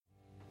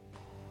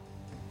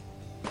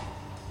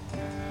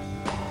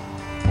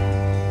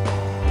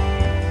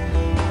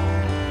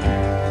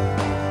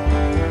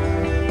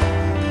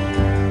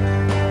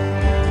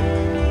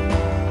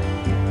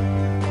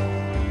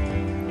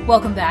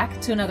Welcome back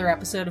to another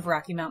episode of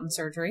Rocky Mountain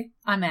Surgery.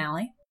 I'm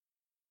Allie.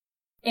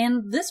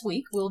 And this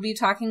week we'll be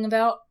talking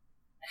about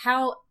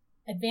how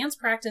advanced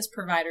practice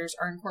providers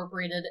are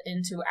incorporated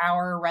into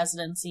our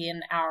residency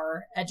and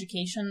our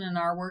education and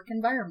our work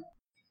environment.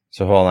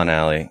 So hold on,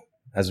 Allie.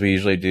 As we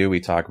usually do, we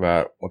talk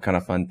about what kind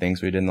of fun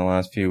things we did in the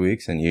last few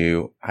weeks, and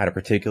you had a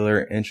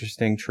particular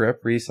interesting trip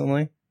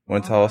recently.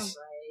 Want to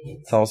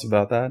tell us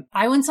about that?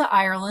 I went to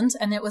Ireland,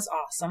 and it was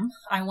awesome.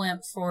 I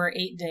went for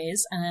 8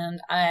 days, and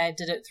I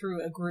did it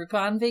through a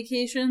Groupon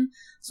vacation.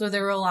 So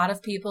there were a lot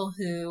of people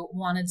who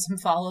wanted some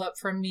follow-up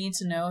from me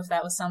to know if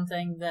that was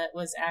something that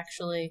was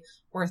actually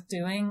worth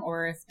doing,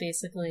 or if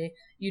basically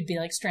you'd be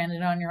like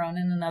stranded on your own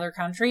in another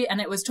country. And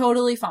it was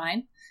totally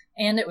fine,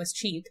 and it was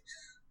cheap.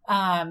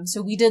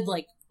 So we did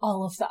like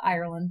all of the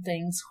Ireland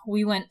things.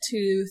 We went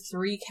to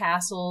 3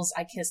 castles.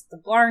 I kissed the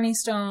Blarney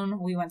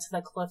Stone. We went to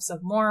the Cliffs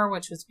of Moher,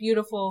 which was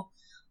beautiful.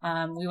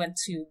 We went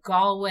to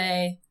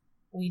Galway.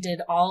 We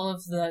did all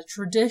of the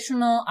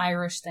traditional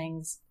Irish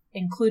things,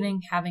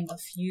 including having a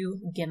few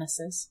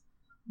Guinnesses.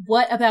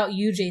 What about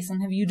you, Jason?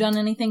 Have you done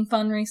anything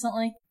fun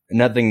recently?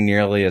 Nothing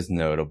nearly as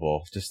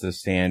notable. Just the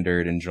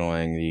standard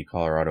enjoying the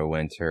Colorado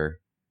winter.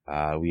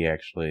 We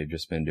actually have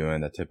just been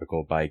doing the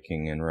typical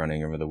biking and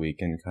running over the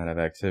weekend kind of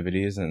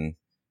activities and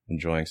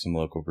enjoying some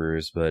local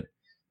brews, but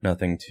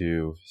nothing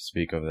to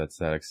speak of that's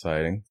that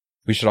exciting.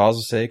 We should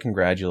also say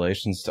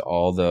congratulations to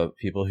all the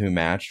people who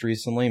matched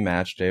recently.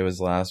 Match day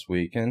was last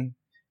weekend.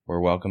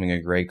 We're welcoming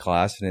a great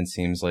class, and it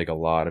seems like a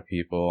lot of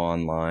people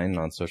online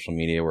on social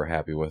media were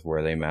happy with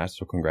where they matched,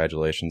 so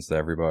congratulations to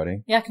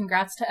everybody. Yeah,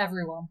 congrats to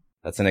everyone.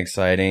 That's an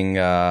exciting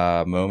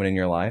moment in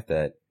your life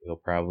that you'll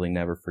probably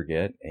never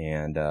forget,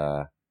 and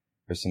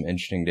there's some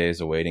interesting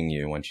days awaiting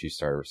you once you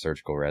start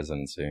surgical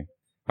residency.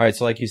 All right,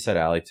 so like you said,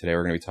 Allie, today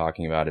we're going to be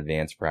talking about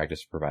advanced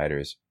practice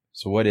providers.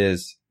 So what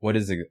is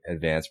an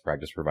advanced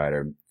practice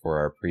provider for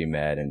our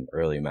pre-med and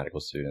early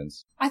medical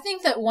students? I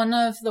think that one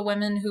of the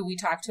women who we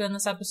talked to in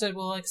this episode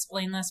will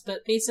explain this,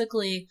 but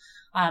basically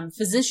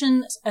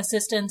physician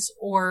assistants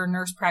or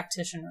nurse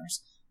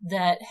practitioners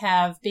that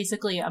have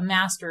basically a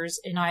master's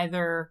in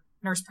either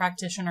nurse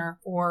practitioner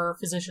or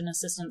physician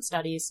assistant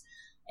studies,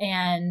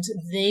 and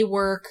they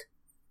work.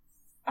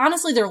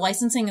 Honestly, their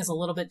licensing is a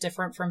little bit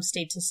different from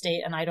state to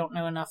state, and I don't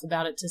know enough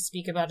about it to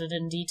speak about it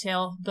in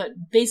detail,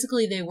 but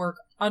basically they work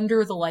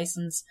under the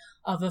license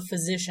of a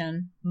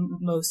physician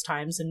most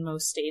times in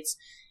most states,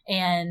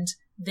 and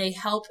they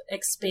help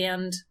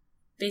expand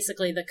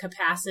basically the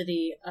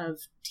capacity of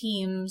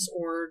teams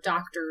or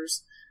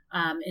doctors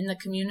in the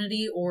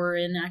community or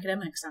in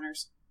academic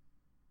centers.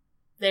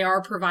 They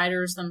are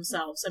providers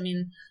themselves. I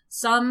mean,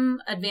 some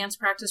advanced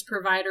practice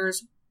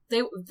providers,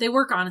 they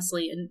work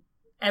honestly in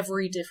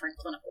every different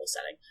clinical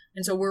setting.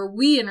 And so where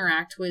we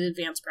interact with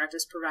advanced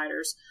practice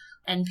providers,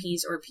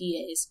 NPs or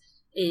PAs,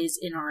 is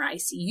in our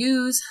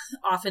ICUs.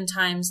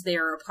 Oftentimes they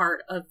are a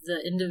part of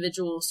the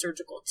individual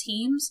surgical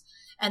teams.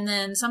 And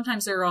then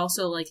sometimes they're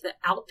also like the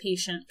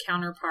outpatient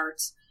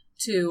counterparts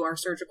to our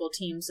surgical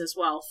teams as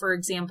well. For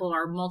example,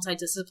 our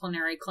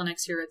multidisciplinary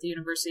clinics here at the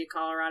University of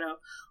Colorado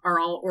are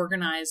all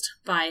organized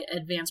by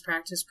advanced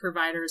practice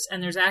providers.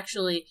 And there's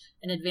actually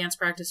an advanced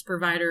practice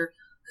provider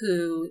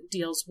who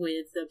deals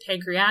with the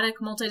pancreatic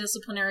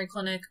multidisciplinary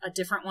clinic, a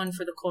different one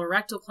for the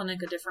colorectal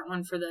clinic, a different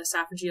one for the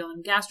esophageal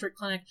and gastric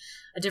clinic,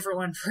 a different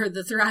one for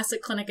the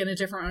thoracic clinic, and a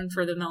different one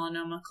for the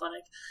melanoma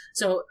clinic.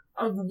 So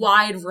a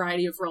wide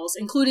variety of roles,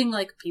 including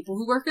like people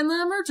who work in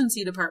the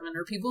emergency department,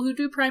 or people who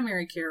do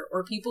primary care,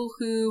 or people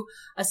who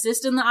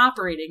assist in the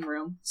operating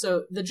room.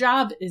 So the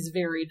job is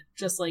varied,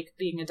 just like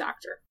being a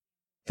doctor.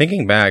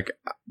 Thinking back,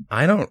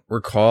 I don't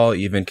recall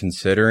even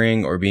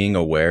considering or being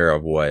aware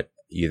of what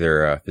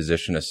either a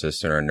physician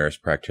assistant or a nurse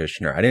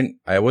practitioner.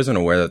 I wasn't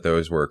aware that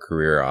those were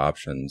career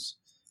options.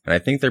 And I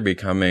think they're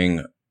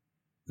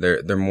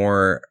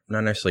more,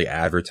 not necessarily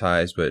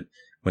advertised, but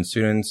when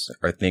students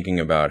are thinking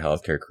about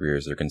healthcare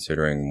careers, they're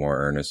considering more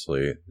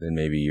earnestly than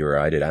maybe you or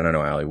I did. I don't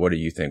know, Allie, what do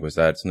you think? Was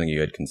that something you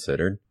had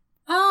considered?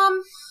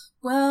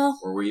 Well,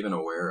 or were you even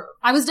aware of?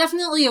 I was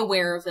definitely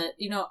aware of it.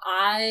 You know,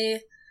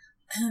 I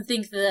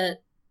think that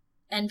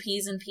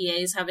NPs and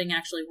PAs, having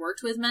actually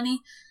worked with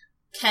many,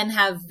 can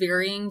have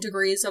varying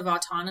degrees of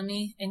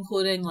autonomy,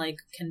 including like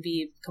can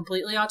be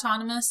completely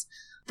autonomous.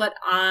 But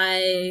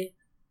I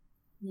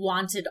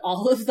wanted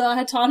all of the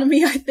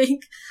autonomy, I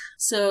think.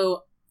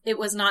 So it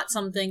was not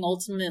something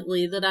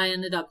ultimately that I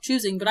ended up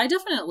choosing, but I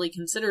definitely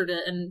considered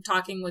it. And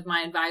talking with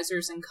my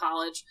advisors in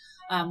college,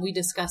 we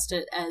discussed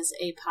it as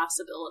a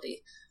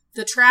possibility.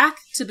 The track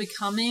to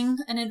becoming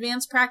an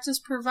advanced practice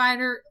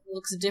provider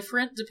looks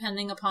different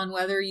depending upon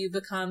whether you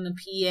become a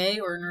PA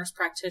or a nurse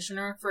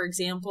practitioner. For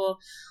example,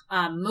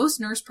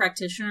 most nurse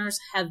practitioners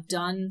have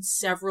done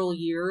several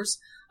years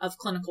of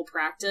clinical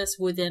practice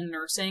within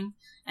nursing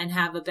and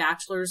have a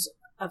bachelor's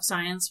of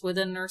science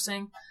within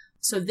nursing.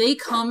 So they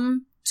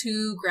come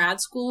to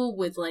grad school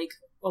with like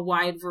a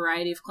wide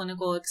variety of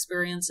clinical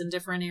experience in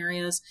different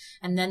areas,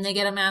 and then they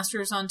get a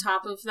master's on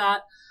top of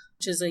that.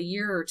 which is a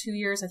year or 2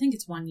 years. I think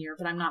it's 1 year,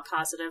 but I'm not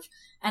positive.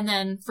 And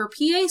then for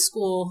PA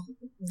school,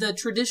 the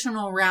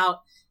traditional route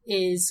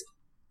is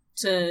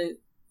to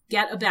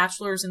get a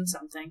bachelor's in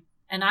something.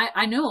 And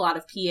I know a lot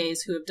of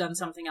PAs who have done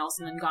something else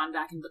and then gone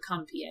back and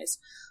become PAs.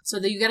 So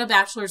that you get a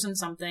bachelor's in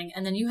something,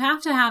 and then you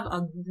have to have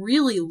a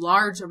really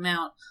large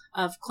amount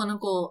of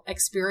clinical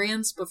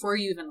experience before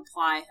you even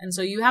apply. And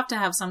so you have to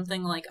have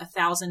something like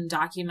 1,000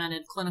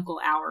 documented clinical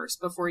hours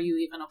before you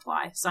even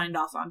apply, signed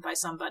off on by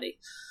somebody.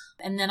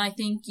 And then I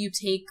think you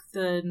take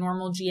the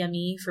normal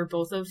GME for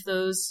both of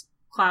those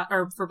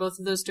for both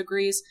of those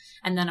degrees,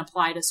 and then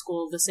apply to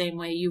school the same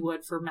way you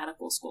would for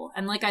medical school.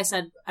 And like I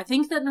said, I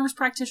think that nurse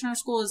practitioner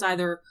school is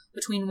either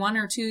between 1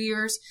 or 2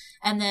 years,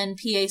 and then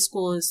PA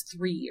school is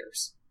 3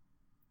 years.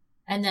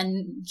 And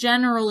then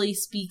generally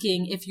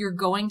speaking, if you're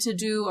going to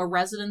do a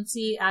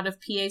residency out of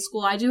PA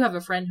school, I do have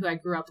a friend who I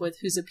grew up with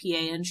who's a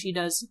PA, and she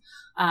does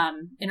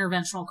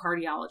interventional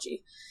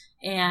cardiology.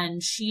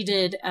 And she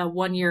did a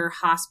 1-year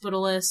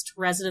hospitalist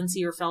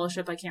residency or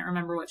fellowship, I can't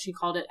remember what she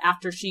called it,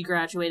 after she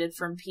graduated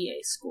from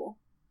PA school.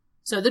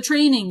 So the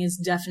training is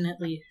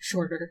definitely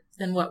shorter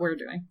than what we're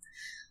doing.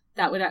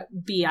 That would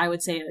be, I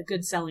would say, a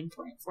good selling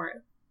point for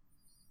it.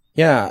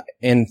 Yeah,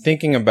 and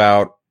thinking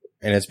about,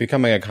 and it's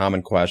becoming a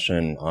common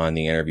question on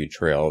the interview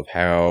trail of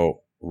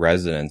how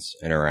residents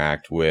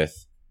interact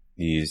with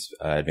these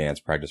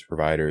advanced practice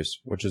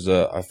providers, which is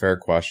a fair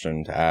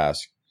question to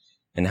ask.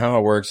 And how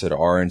it works at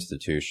our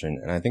institution,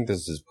 and I think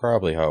this is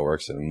probably how it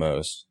works at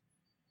most,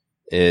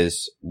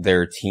 is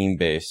they're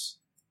team-based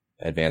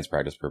advanced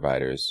practice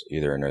providers,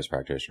 either a nurse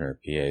practitioner or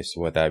PA.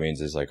 So what that means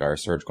is like our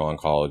surgical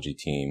oncology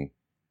team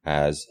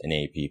has an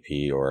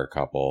APP or a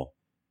couple.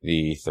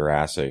 The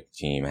thoracic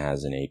team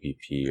has an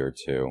APP or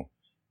two.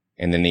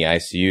 And then the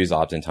ICUs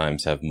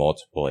oftentimes have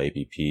multiple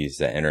APPs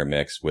that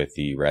intermix with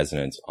the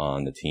residents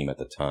on the team at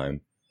the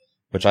time,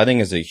 which I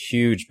think is a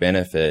huge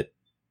benefit,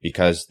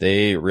 because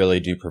they really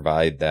do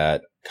provide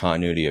that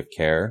continuity of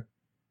care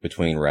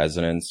between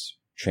residents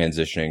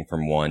transitioning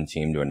from one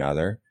team to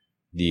another.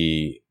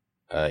 The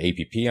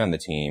APP on the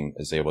team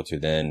is able to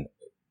then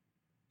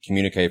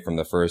communicate from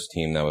the first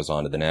team that was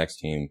on to the next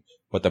team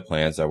what the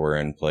plans that were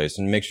in place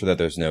and make sure that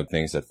there's no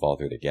things that fall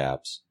through the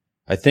gaps.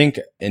 I think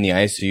in the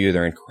ICU,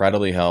 they're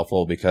incredibly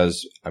helpful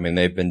because,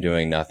 they've been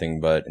doing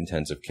nothing but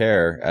intensive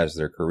care as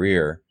their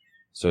career.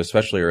 So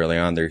especially early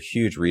on, they're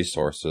huge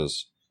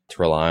resources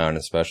to rely on,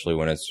 especially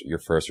when it's your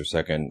first or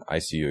second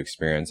ICU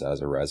experience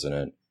as a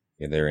resident,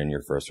 either in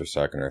your first or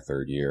second or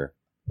third year.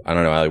 I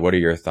don't know, Allie, what are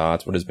your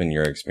thoughts? What has been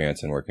your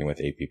experience in working with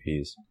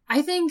APPs?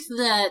 I think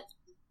that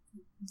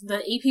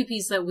the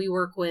APPs that we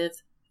work with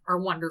are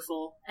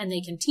wonderful, and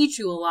they can teach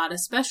you a lot,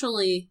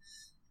 especially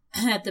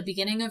at the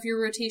beginning of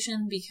your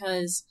rotation,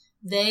 because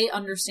they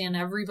understand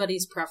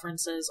everybody's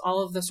preferences,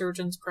 all of the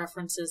surgeons'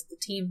 preferences, the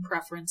team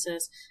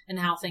preferences, and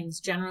how things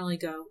generally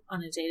go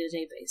on a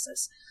day-to-day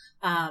basis.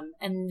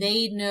 And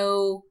they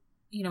know,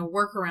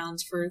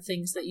 workarounds for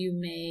things that you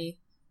may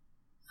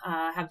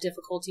have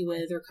difficulty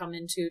with or come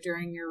into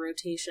during your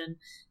rotation.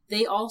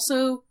 They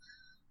also,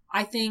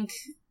 I think,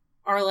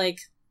 are like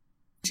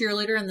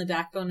cheerleader and the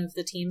backbone of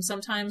the team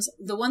sometimes.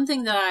 The one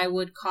thing that I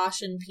would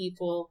caution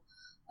people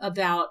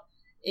about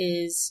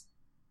is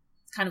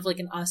kind of like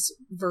an us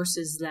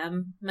versus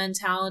them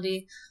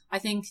mentality. I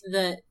think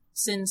that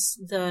since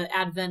the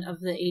advent of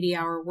the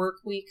 80-hour work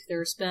week,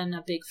 there's been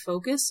a big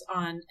focus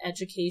on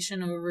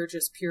education over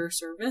just pure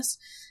service.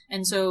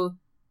 And so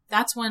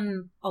that's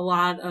when a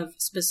lot of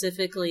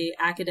specifically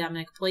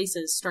academic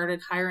places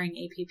started hiring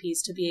APPs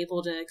to be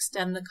able to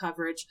extend the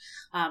coverage,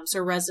 so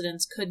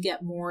residents could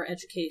get more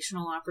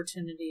educational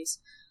opportunities.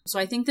 So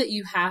I think that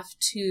you have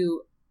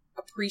to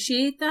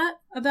appreciate that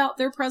about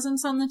their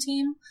presence on the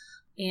team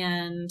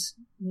and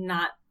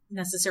not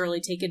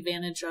necessarily take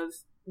advantage of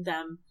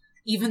them.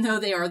 Even though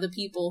they are the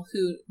people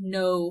who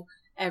know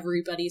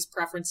everybody's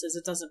preferences,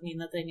 it doesn't mean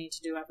that they need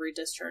to do every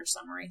discharge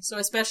summary. So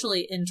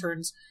especially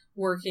interns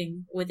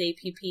working with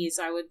APPs,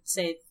 I would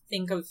say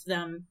think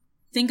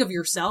of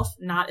yourself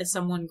not as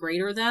someone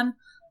greater than,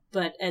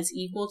 but as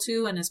equal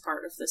to and as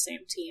part of the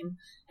same team.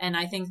 And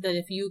I think that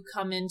if you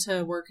come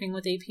into working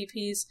with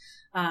APPs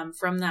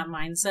from that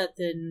mindset,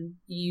 then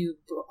you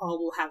all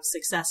will have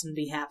success and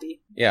be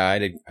happy. Yeah,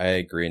 I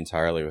agree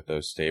entirely with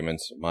those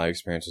statements. My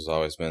experience has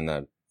always been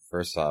that,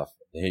 first off,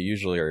 they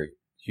usually are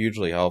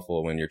hugely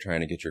helpful when you're trying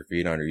to get your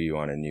feet under you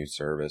on a new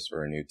service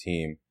or a new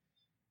team.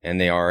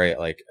 And they are,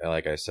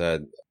 like I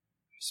said,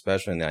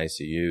 especially in the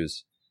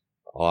ICUs,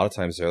 a lot of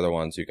times they're the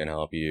ones who can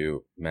help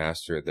you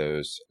master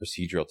those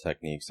procedural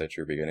techniques that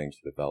you're beginning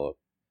to develop,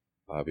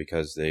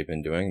 because they've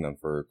been doing them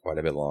for quite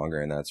a bit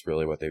longer, and that's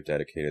really what they've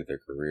dedicated their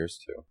careers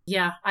to.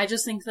 Yeah, I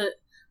just think that,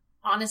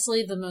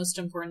 honestly, the most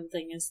important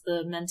thing is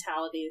the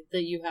mentality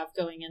that you have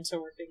going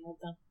into working with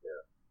them.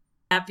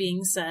 Yeah. That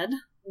being said,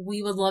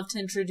 we would love to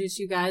introduce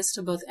you guys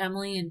to both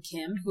Emily and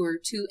Kim, who are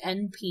two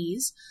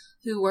NPs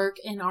who work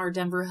in our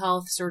Denver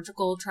Health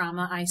Surgical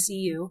Trauma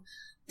ICU.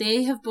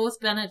 They have both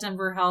been at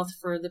Denver Health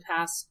for the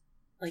past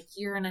like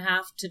year and a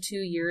half to 2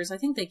 years. I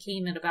think they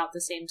came at about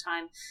the same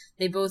time.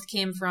 They both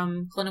came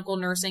from clinical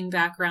nursing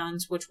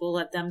backgrounds, which we'll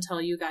let them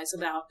tell you guys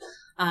about,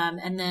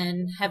 and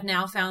then have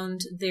now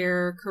found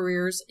their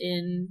careers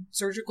in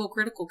surgical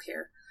critical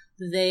care.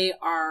 They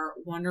are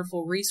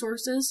wonderful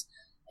resources,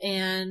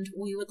 and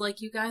we would like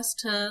you guys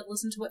to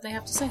listen to what they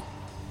have to say.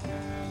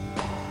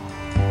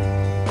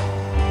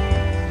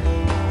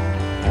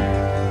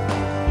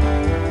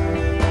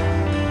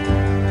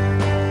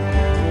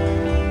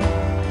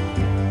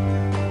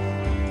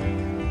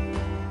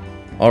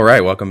 All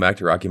right, welcome back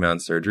to Rocky Mountain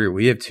Surgery.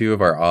 We have two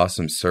of our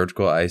awesome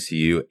surgical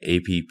ICU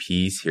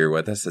APPs here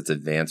with us. That's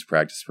advanced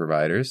practice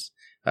providers.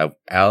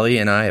 Allie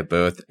and I have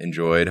both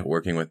enjoyed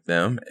working with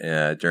them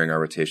during our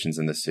rotations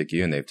in the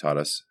SICU, and they've taught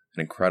us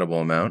an incredible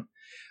amount.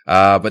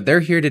 But they're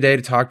here today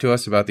to talk to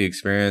us about the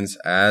experience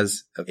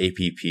as an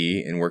APP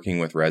in working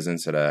with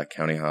residents at a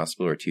county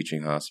hospital or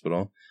teaching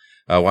hospital.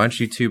 Why don't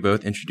you two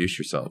both introduce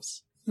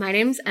yourselves? My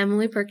name's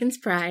Emily Perkins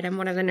Pride. I'm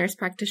one of the nurse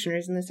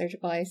practitioners in the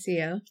surgical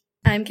ICU.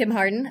 I'm Kim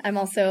Harden. I'm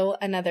also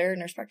another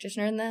nurse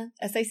practitioner in the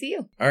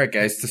SICU. All right,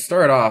 guys, to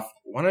start off,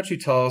 why don't you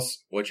tell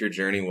us what your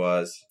journey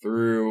was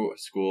through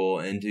school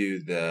into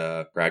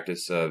the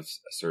practice of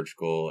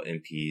surgical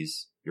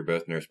NPs? You're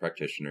both nurse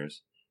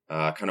practitioners.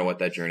 Kind of what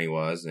that journey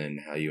was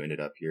and how you ended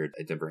up here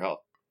at Denver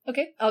Health.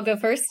 Okay, I'll go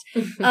first.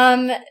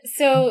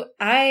 So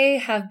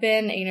I have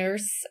been a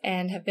nurse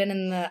and have been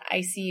in the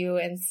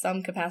ICU in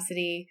some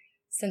capacity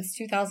since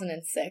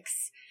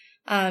 2006.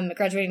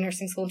 Graduated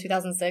nursing school in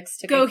 2006.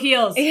 Go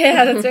Heels!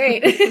 Yeah, that's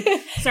right.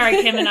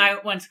 Sorry, Kim and I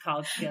went to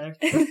college together.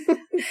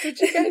 Did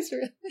you guys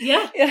really?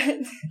 Yeah,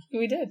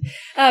 we did.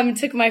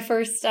 Took my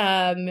first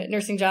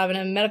nursing job in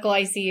a medical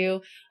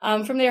ICU.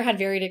 From there, had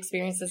varied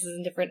experiences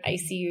in different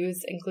ICUs,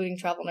 including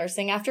travel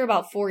nursing. After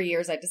about 4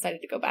 years, I decided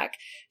to go back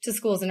to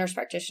school as a nurse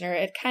practitioner.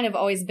 It kind of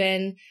always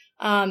been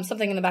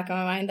something in the back of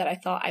my mind that I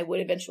thought I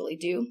would eventually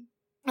do.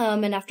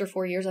 And after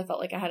 4 years, I felt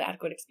like I had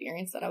adequate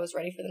experience, that I was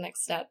ready for the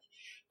next step.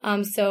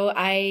 So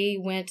I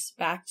went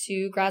back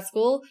to grad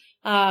school,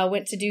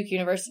 went to Duke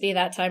University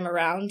that time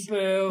around.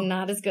 Boo.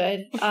 Not as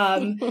good.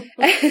 And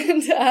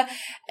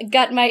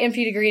got my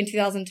NP degree in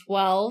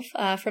 2012.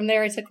 From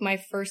there, I took my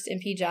first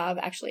NP job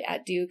actually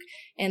at Duke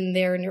in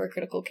their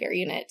neurocritical care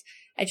unit.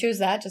 I chose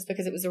that just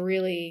because it was a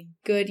really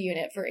good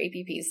unit for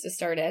APPs to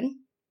start in.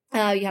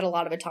 You had a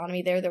lot of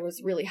autonomy there. There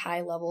was really high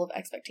level of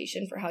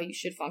expectation for how you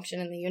should function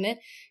in the unit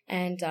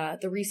and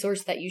the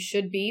resource that you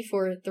should be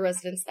for the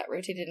residents that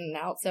rotated in and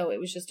out. So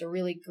it was just a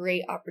really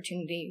great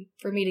opportunity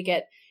for me to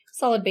get a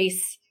solid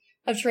base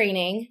of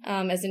training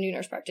as a new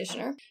nurse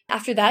practitioner.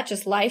 After that,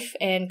 just life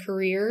and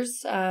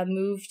careers,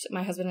 moved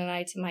my husband and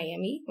I to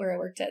Miami, where I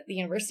worked at the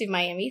University of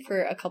Miami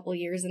for a couple of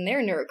years in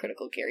their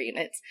neurocritical care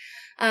units.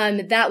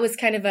 That was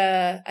kind of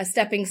a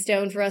stepping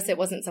stone for us. It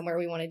wasn't somewhere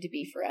we wanted to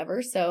be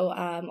forever. So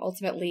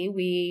ultimately,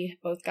 we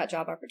both got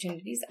job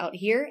opportunities out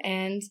here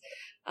and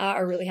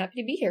are really happy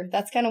to be here.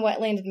 That's kind of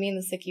what landed me in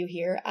the SICU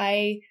here.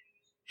 I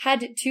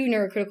had 2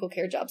 neurocritical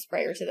care jobs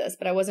prior to this,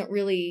 but I wasn't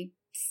really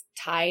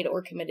tied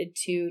or committed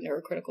to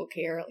neurocritical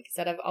care. Like I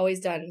said, I've always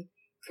done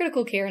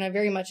critical care and I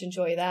very much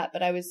enjoy that,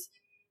 but I was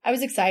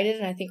excited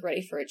and I think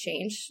ready for a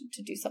change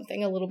to do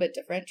something a little bit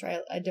different, try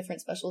a different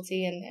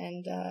specialty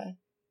and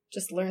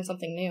just learn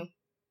something new.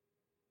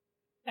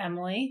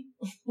 Emily?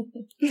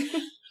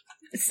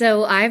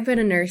 So I've been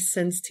a nurse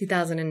since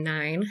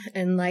 2009.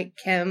 And like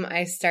Kim,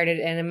 I started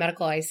in a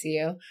medical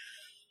ICU,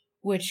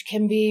 which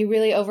can be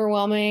really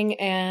overwhelming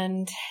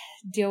and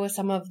deal with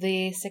some of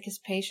the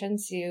sickest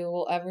patients you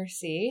will ever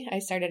see. I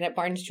started at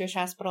Barnes Jewish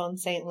Hospital in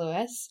St.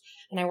 Louis,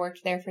 and I worked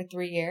there for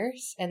 3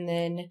 years. And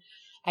then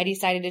I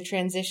decided to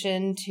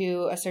transition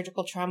to a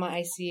surgical trauma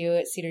ICU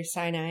at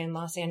Cedars-Sinai in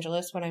Los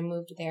Angeles when I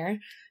moved there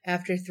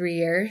after 3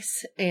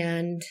 years.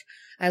 And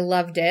I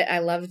loved it. I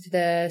loved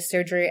the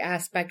surgery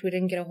aspect. We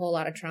didn't get a whole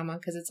lot of trauma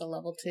because it's a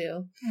level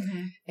 2.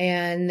 Mm-hmm.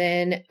 And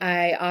then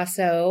I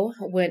also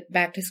went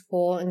back to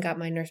school and got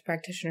my nurse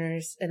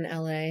practitioners in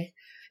LA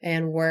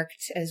and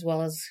worked as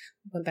well as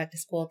went back to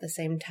school at the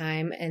same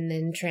time, and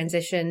then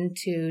transitioned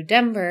to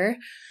Denver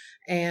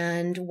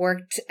and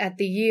worked at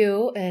the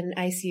U in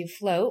ICU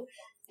float.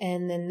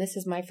 And then this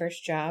is my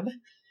first job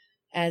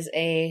as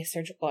a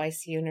surgical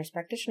ICU nurse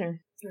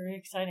practitioner. Very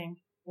exciting.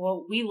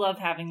 Well, we love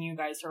having you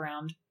guys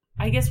around.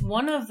 I guess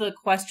one of the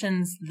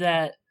questions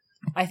that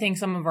I think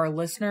some of our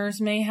listeners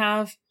may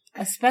have,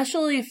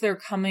 especially if they're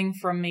coming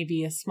from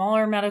maybe a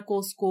smaller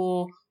medical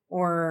school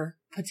or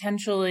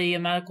potentially a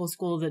medical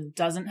school that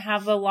doesn't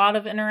have a lot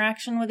of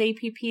interaction with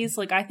APPs.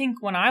 Like, I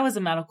think when I was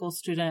a medical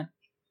student,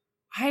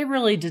 I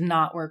really did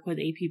not work with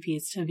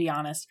APPs, to be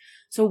honest.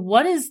 So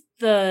what is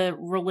the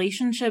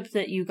relationship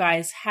that you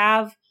guys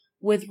have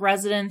with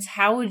residents?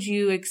 How would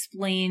you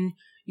explain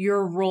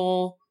your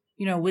role,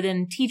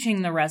 within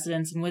teaching the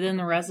residents and within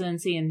the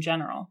residency in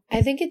general?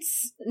 I think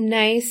it's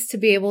nice to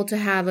be able to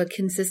have a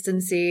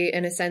consistency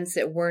in a sense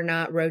that we're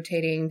not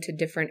rotating to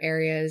different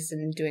areas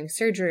and doing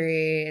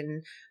surgery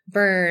and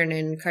burn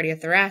and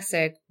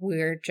cardiothoracic.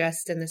 We're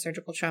just in the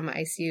surgical trauma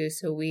ICU,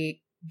 so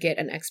we get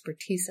an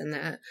expertise in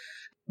that.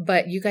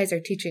 but you guys are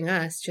teaching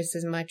us just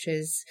as much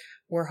as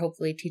we're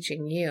hopefully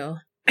teaching you.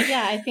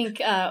 Yeah, I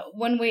think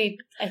one way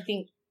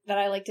that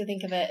I like to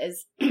think of it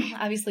is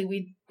obviously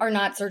we are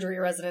not surgery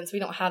residents. We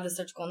don't have the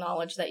surgical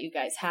knowledge that you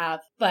guys have,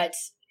 but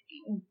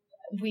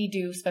we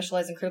do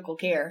specialize in critical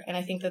care. And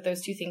I think that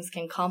those two things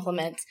can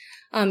complement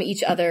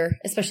each other,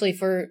 especially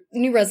for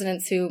new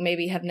residents who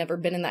maybe have never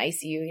been in the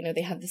ICU. You know,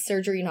 they have the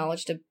surgery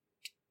knowledge to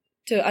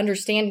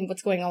understand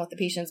what's going on with the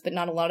patients, but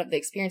not a lot of the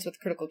experience with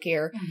critical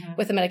care,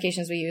 with the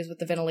medications we use, with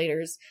the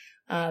ventilators,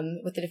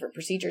 with the different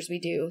procedures we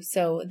do.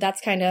 So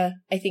that's kind of,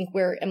 I think,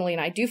 where Emily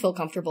and I do feel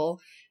comfortable,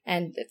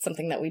 and it's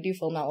something that we do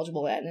feel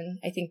knowledgeable at. And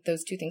I think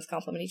those two things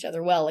complement each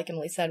other well. Like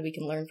Emily said, we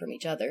can learn from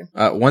each other.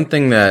 One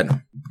thing that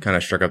kind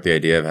of struck up the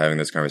idea of having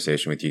this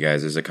conversation with you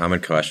guys is a common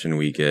question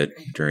we get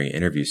during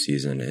interview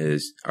season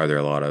is, are there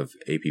a lot of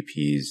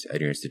APPs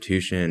at your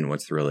institution?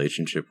 What's the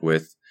relationship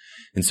with?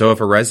 And so if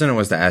a resident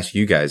was to ask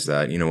you guys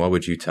that, what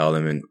would you tell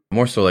them? And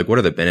more so, like, what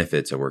are the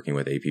benefits of working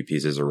with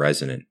APPs as a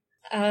resident?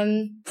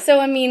 So,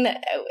 I mean,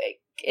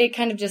 it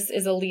kind of just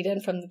is a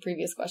lead-in from the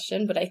previous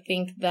question, but I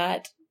think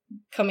that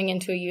coming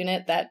into a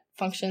unit that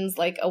functions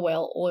like a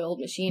well-oiled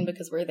machine,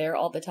 because we're there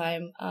all the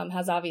time,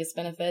 has obvious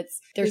benefits.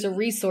 There's a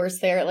resource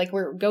there, like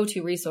we're a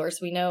go-to resource.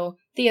 We know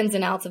the ins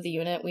and outs of the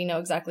unit. We know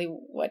exactly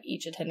what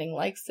each attending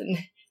likes and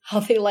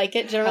how they like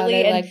it generally. How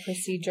they and like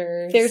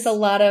procedures. There's a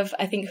lot of,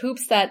 I think,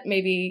 hoops that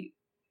maybe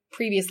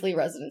previously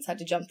residents had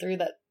to jump through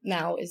that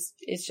now is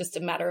just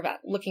a matter of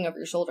looking over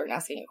your shoulder and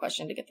asking a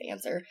question to get the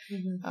answer.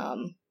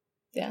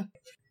 Yeah.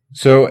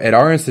 So at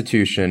our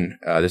institution,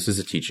 this is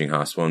a teaching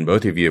hospital, and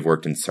both of you have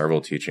worked in several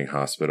teaching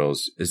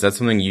hospitals. Is that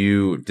something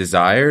you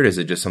desired? Is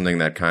it just something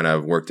that kind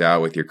of worked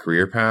out with your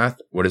career path?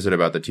 What is it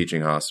about the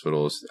teaching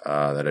hospitals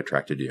that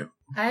attracted you?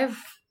 I've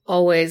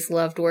always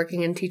loved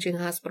working in teaching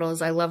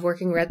hospitals. I love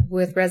working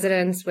with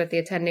residents, with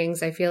the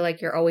attendings. I feel like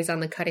you're always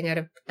on the cutting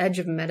edge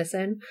of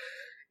medicine,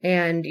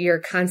 and you're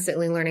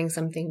constantly learning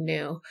something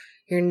new.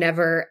 You're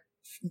never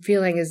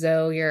feeling as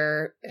though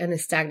you're in a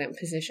stagnant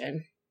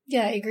position.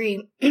 Yeah, I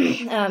agree.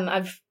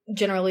 I've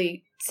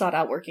generally sought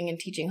out working in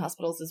teaching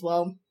hospitals as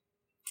well.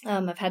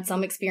 I've had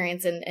some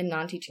experience in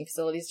non-teaching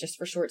facilities just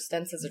for short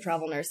stints as a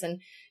travel nurse,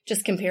 and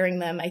just comparing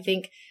them, I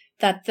think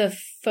that the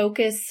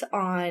focus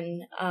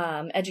on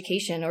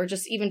education or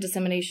just even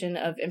dissemination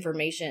of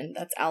information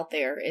that's out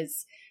there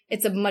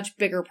it's a much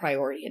bigger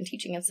priority in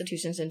teaching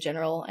institutions in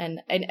general.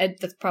 And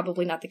that's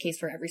probably not the case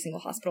for every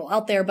single hospital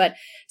out there, but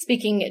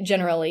speaking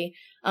generally,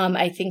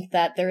 I think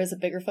that there is a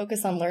bigger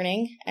focus on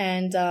learning,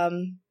 and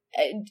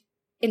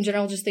in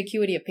general, just the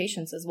acuity of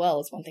patients as well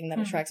is one thing that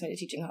attracts me to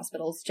teaching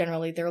hospitals.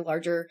 Generally, they're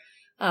larger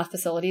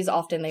facilities.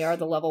 Often they are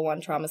the level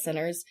 1 trauma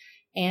centers,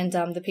 and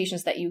the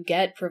patients that you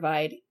get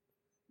provide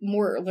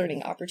more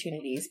learning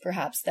opportunities,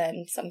 perhaps,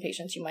 than some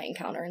patients you might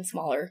encounter in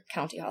smaller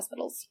county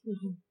hospitals.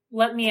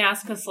 Let me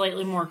ask a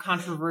slightly more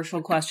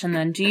controversial question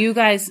then. Do you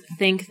guys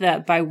think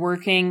that by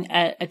working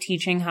at a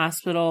teaching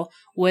hospital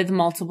with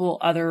multiple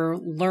other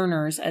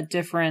learners at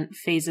different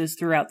phases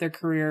throughout their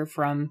career,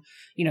 from,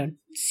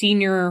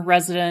 senior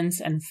residents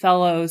and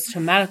fellows to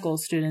medical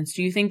students,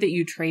 do you think that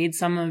you trade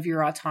some of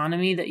your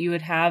autonomy that you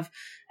would have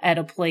at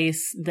a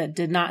place that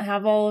did not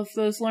have all of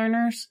those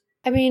learners?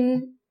 I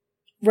mean,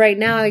 right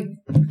now,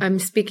 I'm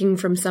speaking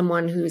from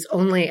someone who's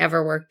only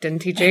ever worked in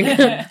teaching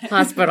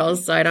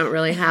hospitals, so I don't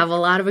really have a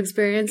lot of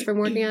experience from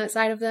working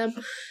outside of them.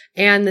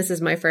 And this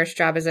is my first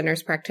job as a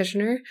nurse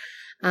practitioner.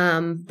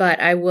 But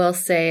I will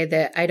say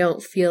that I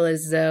don't feel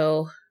as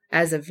though,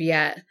 as of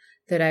yet,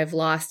 that I've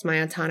lost my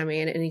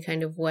autonomy in any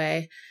kind of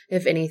way.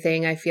 If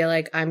anything, I feel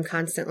like I'm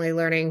constantly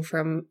learning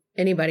from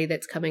anybody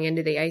that's coming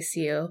into the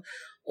ICU,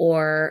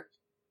 or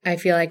I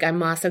feel like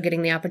I'm also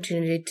getting the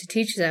opportunity to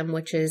teach them,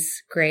 which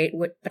is great,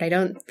 but I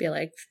don't feel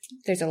like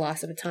there's a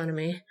loss of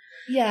autonomy.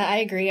 Yeah, I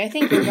agree. I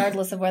think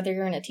regardless of whether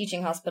you're in a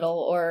teaching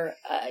hospital or,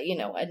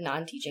 a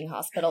non-teaching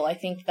hospital, I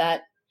think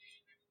that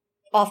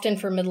often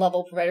for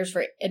mid-level providers,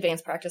 for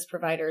advanced practice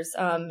providers,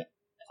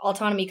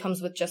 autonomy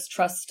comes with just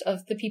trust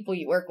of the people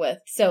you work with.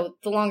 So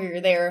the longer you're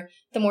there,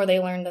 the more they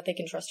learn that they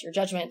can trust your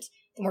judgment,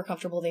 the more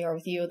comfortable they are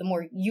with you, the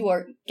more you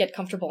get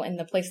comfortable in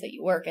the place that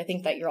you work. I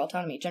think that your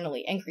autonomy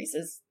generally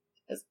increases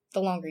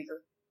the longer you're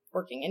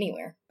working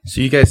anywhere.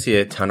 So you guys see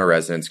a ton of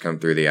residents come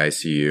through the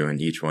ICU,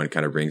 and each one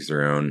kind of brings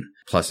their own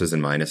pluses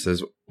and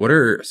minuses. What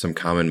are some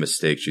common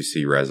mistakes you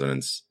see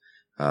residents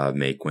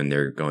make when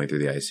they're going through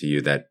the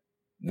ICU that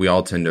we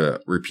all tend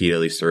to repeat, at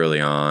least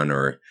early on,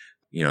 or,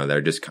 that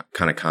are just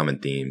kind of common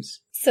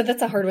themes? So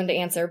that's a hard one to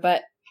answer,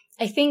 but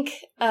I think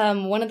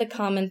one of the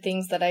common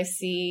things that I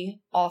see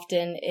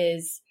often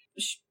is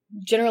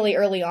generally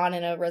early on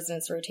in a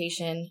residence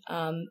rotation,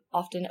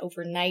 often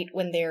overnight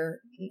when there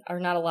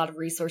are not a lot of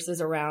resources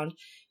around,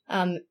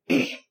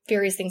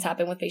 various things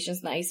happen with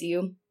patients in the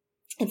ICU.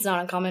 It's not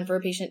uncommon for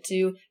a patient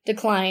to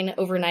decline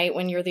overnight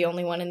when you're the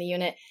only one in the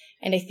unit.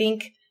 And I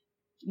think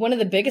one of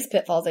the biggest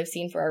pitfalls I've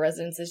seen for our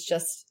residents is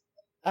just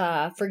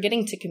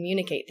forgetting to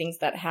communicate things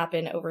that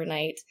happen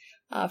overnight,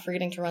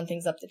 forgetting to run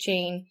things up the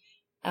chain,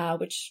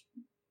 which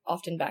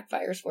often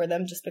backfires for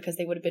them just because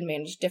they would have been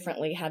managed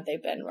differently had they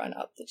been run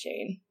up the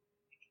chain.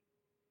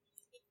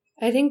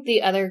 I think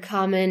the other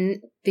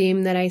common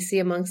theme that I see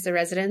amongst the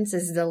residents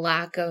is the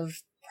lack of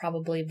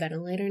probably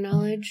ventilator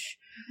knowledge.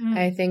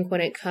 I think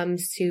when it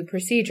comes to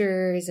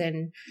procedures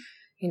and,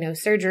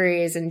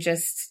 surgeries and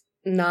just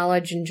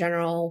knowledge in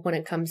general, when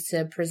it comes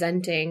to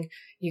presenting,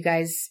 you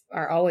guys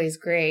are always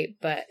great,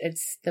 but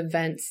it's the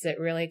vents that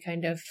really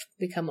kind of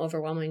become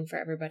overwhelming for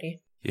everybody.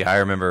 Yeah, I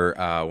remember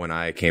when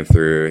I came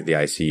through the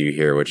ICU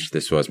here, which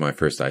this was my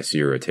first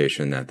ICU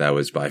rotation, that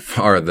was by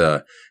far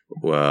the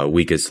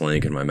weakest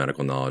link in my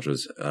medical knowledge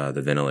was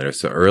the ventilator.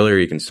 So earlier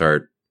you can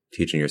start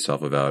teaching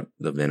yourself about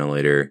the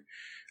ventilator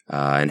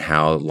and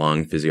how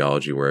lung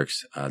physiology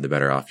works, the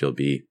better off you'll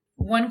be.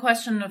 One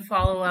question to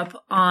follow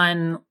up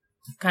on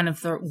kind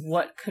of the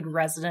what could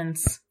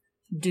residents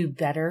do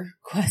better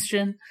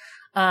question.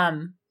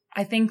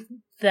 I think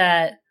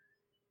that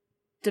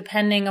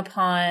depending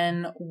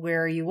upon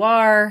where you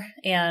are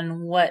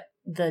and what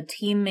the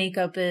team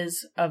makeup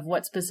is of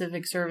what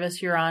specific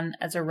service you're on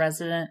as a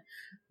resident,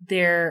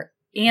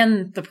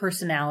 and the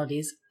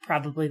personalities,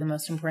 probably the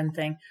most important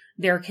thing,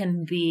 there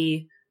can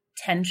be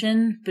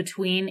tension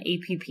between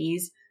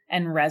APPs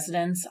and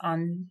residents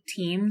on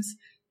teams.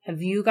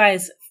 Have you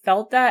guys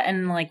felt that?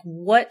 And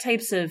what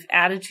types of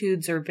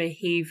attitudes or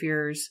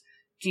behaviors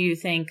do you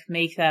think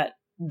make that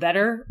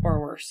better or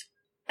worse?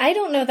 I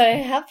don't know that I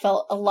have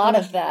felt a lot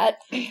of that.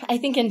 I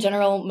think in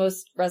general,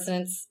 most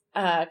residents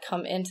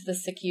come into the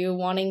SICU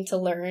wanting to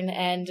learn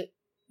and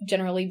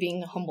generally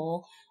being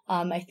humble.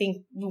 I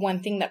think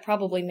one thing that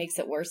probably makes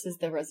it worse is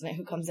the resident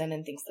who comes in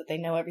and thinks that they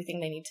know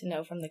everything they need to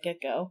know from the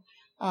get-go.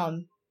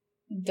 And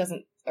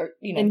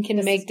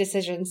can make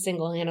decisions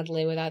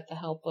single-handedly without the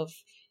help of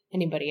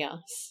anybody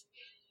else.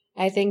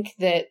 I think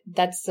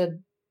that's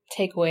the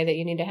takeaway that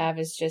you need to have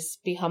is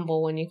just be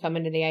humble when you come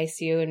into the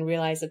ICU and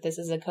realize that this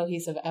is a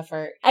cohesive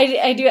effort.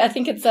 I do. I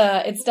think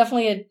it's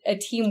definitely a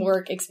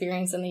teamwork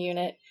experience in the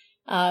unit.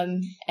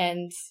 And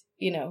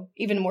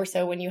even more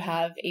so when you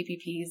have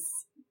APPs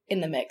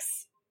in the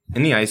mix.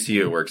 In the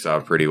ICU, it works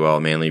out pretty well,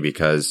 mainly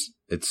because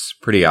it's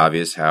pretty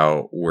obvious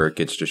how work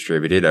gets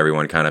distributed.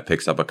 Everyone kind of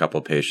picks up a couple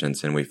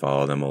patients and we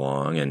follow them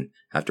along. And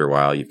after a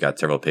while, you've got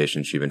several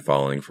patients you've been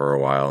following for a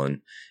while and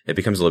it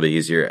becomes a little bit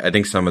easier. I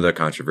think some of the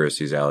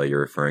controversies, Allie,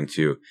 you're referring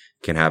to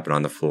can happen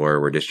on the floor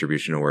where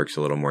distribution of work's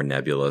a little more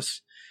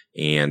nebulous.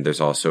 And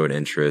there's also an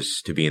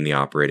interest to be in the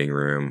operating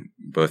room,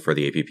 both for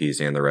the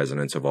APPs and the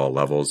residents of all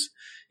levels.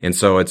 And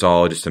so it's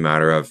all just a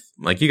matter of,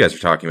 like you guys are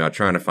talking about,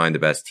 trying to find the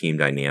best team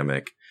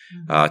dynamic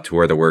to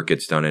where the work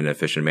gets done in an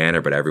efficient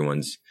manner, but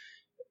everyone's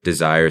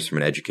desires from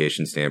an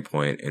education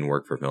standpoint and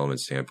work fulfillment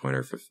standpoint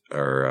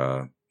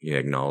are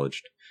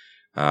acknowledged.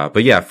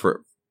 But yeah,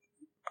 for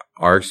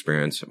my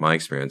experience in the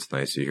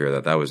ICU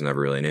here, that was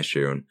never really an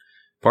issue. And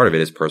part of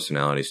it is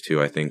personalities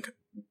too. I think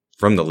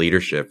from the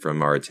leadership,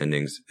 from our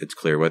attendings, it's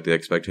clear what the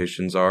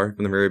expectations are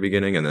from the very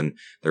beginning. And then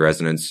the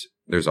residents,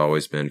 there's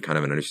always been kind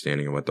of an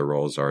understanding of what the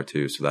roles are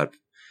too. So that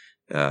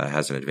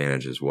has an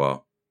advantage as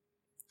well.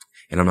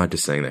 And I'm not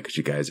just saying that because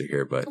you guys are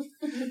here, but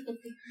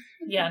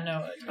yeah,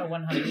 no, I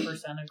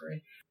 100%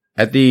 agree.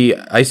 At the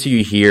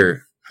ICU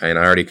here, and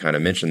I already kind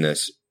of mentioned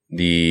this,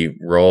 the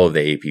role of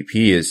the APP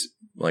is,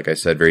 like I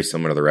said, very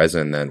similar to the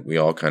resident, that we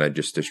all kind of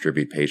just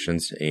distribute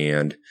patients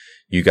and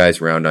you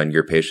guys round on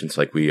your patients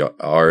like we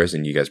ours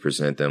and you guys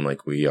present them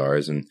like we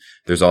ours. And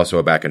there's also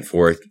a back and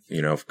forth,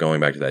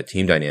 going back to that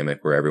team dynamic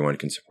where everyone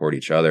can support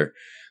each other.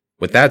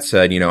 With that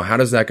said, how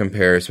does that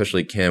compare,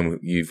 especially Kim,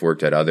 you've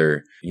worked at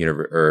other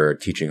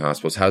teaching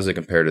hospitals. How does it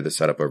compare to the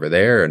setup over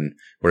there? And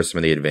what are some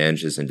of the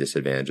advantages and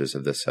disadvantages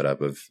of this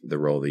setup of the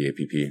role of the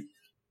APP?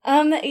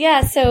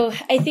 Yeah, so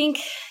I think,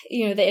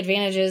 the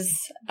advantages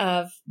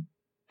of,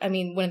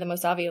 one of the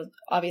most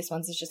obvious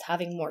ones is just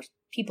having more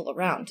people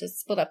around to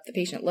split up the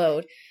patient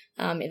load.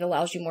 It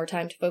allows you more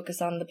time to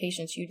focus on the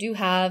patients you do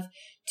have,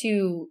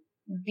 to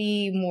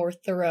be more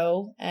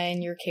thorough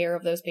in your care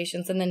of those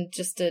patients, and then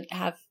just to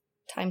have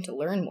time to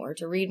learn more,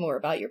 to read more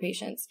about your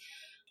patients.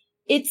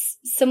 It's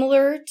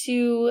similar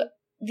to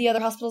the other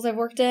hospitals I've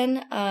worked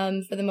in,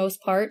 for the most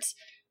part.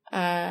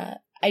 I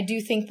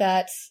do think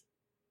that,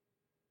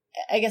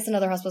 I guess in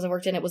other hospitals I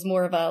worked in, it was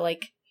more of a,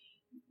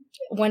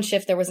 one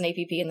shift there was an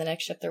APP and the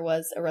next shift there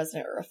was a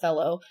resident or a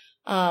fellow.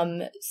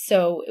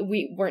 So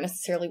we weren't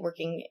necessarily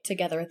working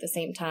together at the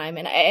same time.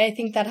 And I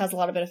think that has a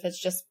lot of benefits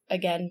just,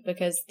 again,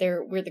 because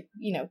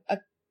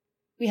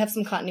we have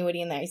some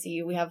continuity in the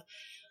ICU. We have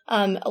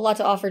a lot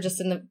to offer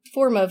just in the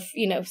form of,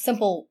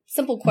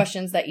 simple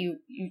questions that you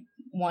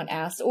want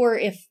asked. Or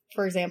if,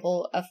 for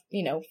example, a,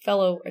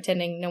 fellow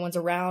attending, no one's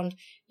around,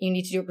 you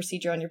need to do a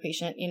procedure on your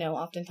patient,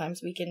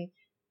 oftentimes we can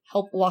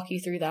help walk you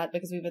through that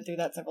because we've been through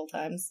that several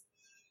times.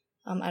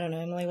 I don't know,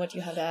 Emily, what do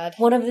you have to add?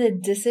 One of the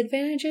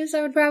disadvantages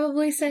I would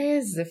probably say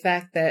is the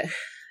fact that,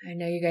 I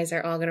know you guys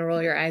are all going to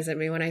roll your eyes at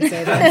me when I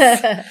say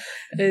this,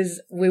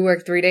 is we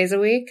work 3 days a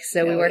week.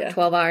 So we work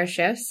 12-hour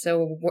shifts.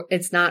 So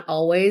it's not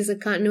always a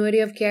continuity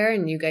of care.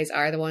 And you guys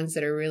are the ones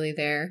that are really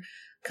there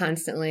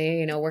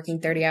constantly, working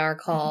 30-hour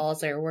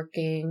calls or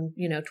working,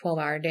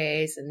 12-hour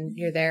days, and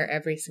you're there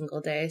every single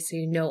day. So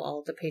you know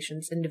all the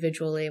patients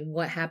individually and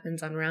what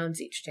happens on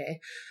rounds each day,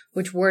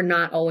 which we're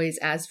not always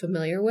as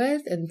familiar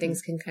with, and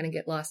things can kind of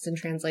get lost in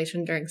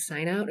translation during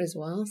sign out as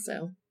well.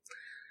 So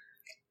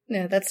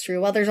no, that's true.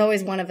 While there's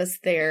always one of us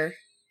there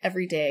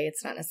every day,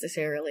 it's not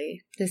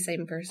necessarily the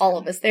same person. All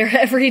of us there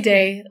every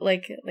day,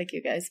 like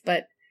you guys.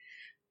 But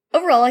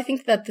overall, I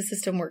think that the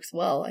system works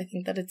well. I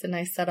think that it's a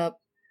nice setup.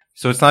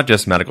 So it's not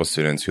just medical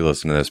students who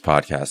listen to this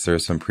podcast.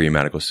 There's some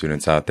pre-medical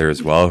students out there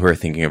as well who are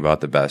thinking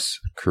about the best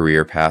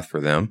career path for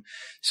them.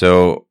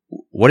 So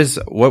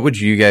what would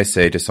you guys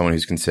say to someone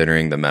who's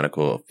considering the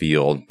medical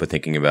field, but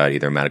thinking about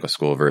either medical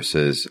school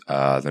versus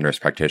the nurse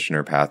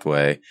practitioner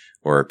pathway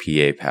or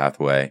PA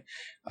pathway?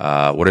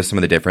 What are some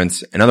of the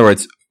difference? In other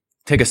words,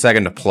 take a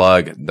second to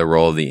plug the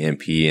role of the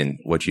NP and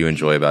what you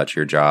enjoy about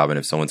your job. And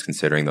if someone's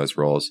considering those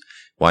roles,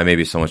 why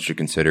maybe someone should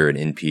consider an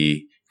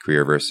NP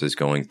career versus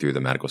going through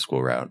the medical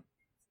school route?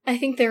 I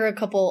think there are a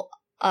couple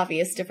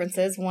obvious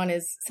differences. One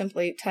is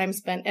simply time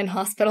spent in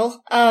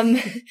hospital. I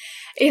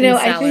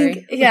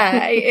think,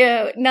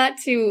 not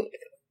to,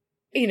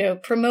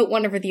 promote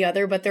one over the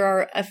other, but there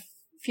are a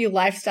few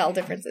lifestyle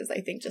differences, I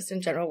think, just in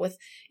general with,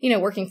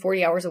 working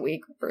 40 hours a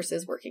week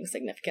versus working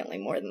significantly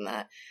more than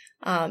that.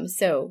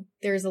 So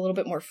there's a little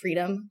bit more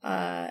freedom.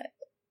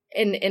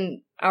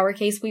 In our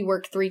case, we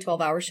work 3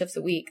 12-hour shifts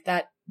a week.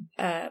 That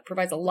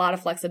provides a lot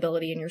of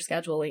flexibility in your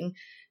scheduling.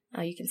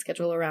 You can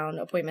schedule around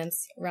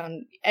appointments,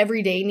 around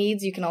everyday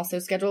needs. You can also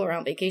schedule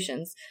around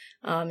vacations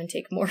and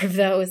take more of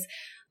those.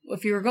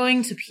 If you're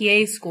going to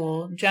PA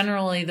school,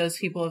 generally those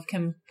people have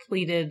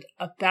completed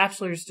a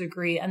bachelor's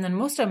degree. And then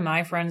most of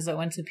my friends that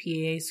went to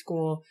PA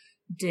school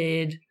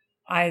did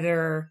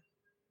either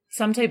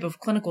some type of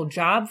clinical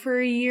job for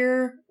a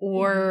year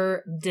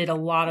or did a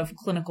lot of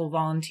clinical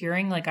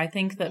volunteering. Like I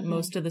think that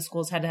most of the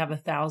schools had to have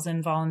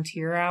 1,000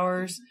 volunteer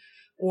hours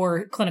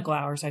or clinical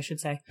hours, I should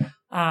say,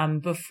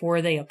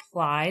 before they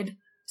applied.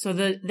 So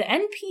the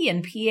NP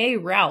and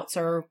PA routes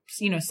are,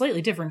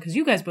 slightly different because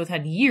you guys both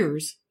had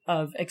years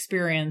of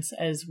experience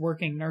as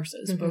working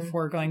nurses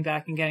before going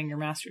back and getting your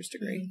master's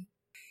degree.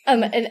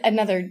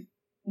 Another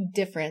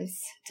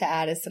difference to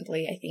add is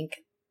simply, I think,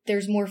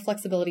 there's more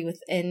flexibility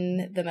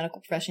within the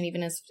medical profession,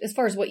 even as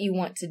far as what you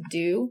want to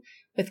do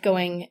with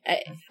going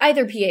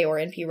either PA or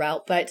NP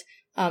route, but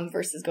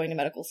versus going to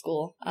medical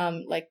school.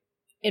 Like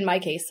in my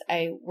case,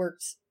 I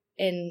worked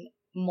in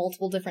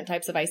multiple different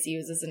types of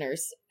ICUs as a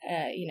nurse,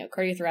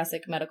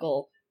 cardiothoracic,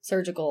 medical,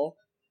 surgical,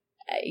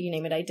 you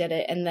name it, I did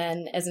it. And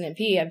then as an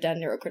NP, I've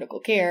done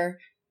neurocritical care,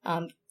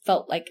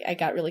 felt like I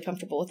got really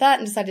comfortable with that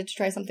and decided to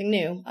try something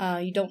new.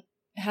 You don't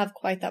have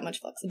quite that much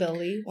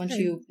flexibility once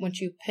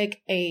you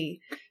pick a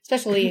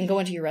specialty and go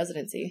into your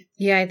residency.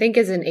 Yeah, I think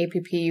as an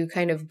APP, you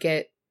kind of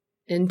get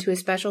into a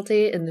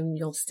specialty and then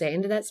you'll stay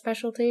into that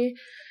specialty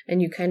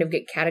and you kind of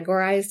get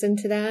categorized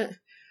into that.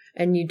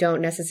 And you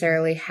don't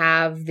necessarily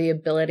have the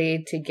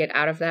ability to get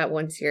out of that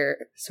once you're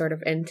sort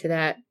of into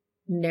that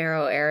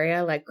narrow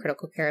area, like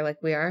critical care, like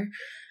we are.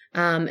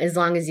 As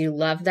long as you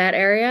love that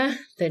area,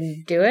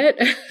 then do it.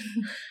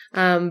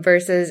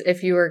 Versus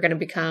if you were going to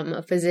become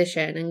a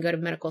physician and go to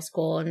medical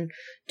school and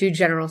do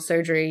general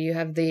surgery, you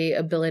have the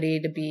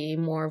ability to be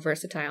more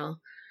versatile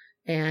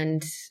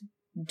and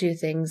do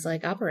things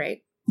like operate.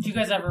 Do you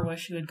guys ever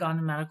wish you had gone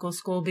to medical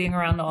school being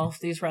around all of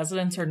these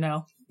residents or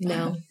no?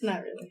 No.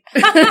 Not really.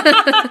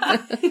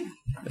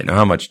 They know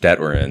how much debt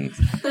we're in.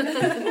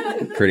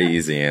 Pretty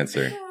easy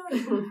answer.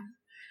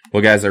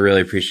 Well, guys, I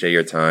really appreciate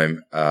your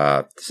time.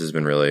 This has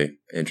been really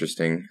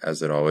interesting,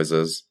 as it always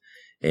is.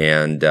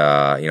 And,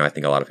 I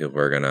think a lot of people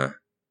are going to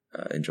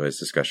enjoy this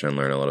discussion and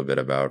learn a little bit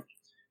about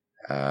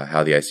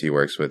how the ICU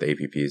works with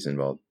APPs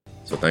involved.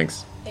 So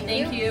thanks.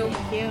 Thank you.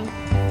 Thank you.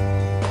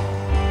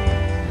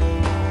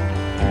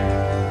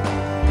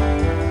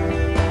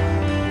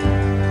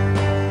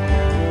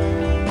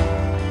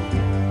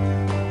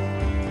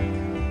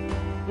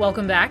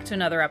 Welcome back to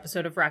another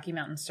episode of Rocky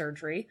Mountain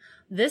Surgery.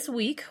 This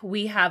week,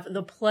 we have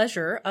the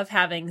pleasure of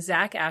having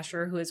Zach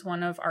Asher, who is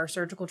one of our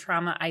surgical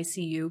trauma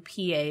ICU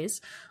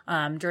PAs,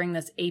 during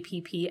this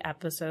APP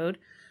episode.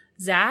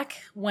 Zach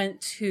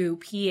went to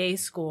PA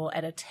school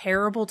at a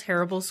terrible,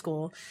 terrible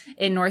school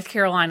in North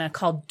Carolina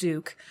called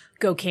Duke.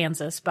 Go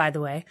Kansas, by the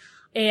way.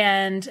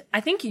 And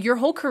I think your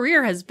whole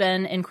career has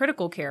been in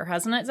critical care,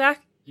 hasn't it,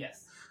 Zach?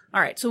 Yes.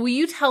 All right. So will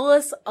you tell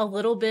us a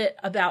little bit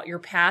about your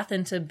path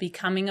into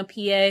becoming a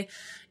PA?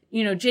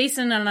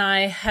 Jason and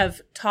I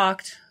have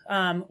talked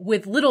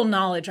with little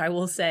knowledge, I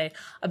will say,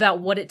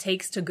 about what it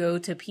takes to go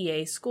to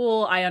PA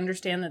school. I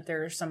understand that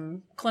there are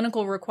some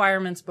clinical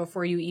requirements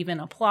before you even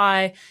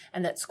apply,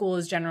 and that school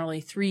is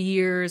generally 3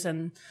 years,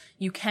 and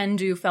you can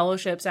do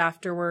fellowships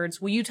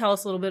afterwards. Will you tell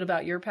us a little bit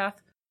about your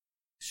path?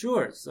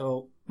 Sure.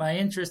 So my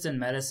interest in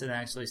medicine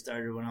actually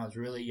started when I was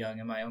really young,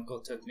 and my uncle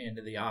took me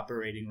into the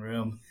operating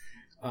room.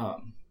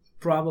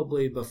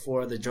 Probably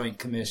before the Joint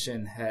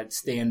Commission had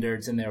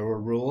standards and there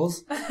were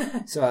rules.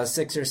 So I was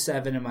 6 or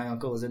 7 and my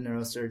uncle was a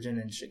neurosurgeon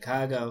in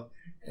Chicago.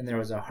 and there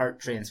was a heart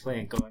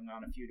transplant going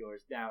on a few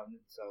doors down. And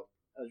so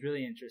I was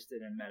really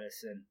interested in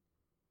medicine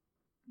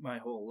my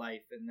whole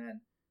life. And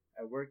then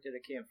I worked at a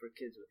camp for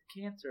kids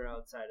with cancer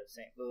outside of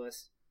St.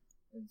 Louis.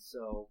 And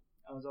so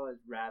I was always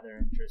rather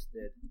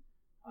interested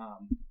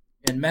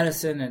in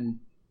medicine and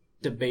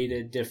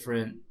debated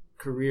different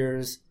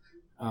careers,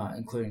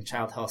 including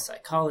child health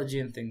psychology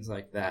and things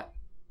like that.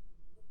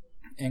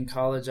 In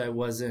college, I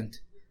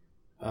wasn't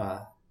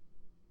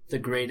the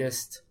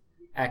greatest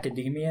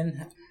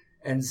academician,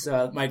 and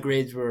so my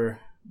grades were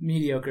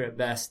mediocre at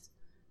best.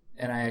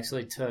 And I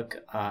actually took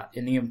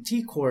an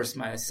EMT course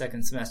my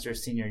second semester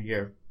senior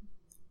year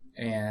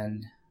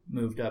and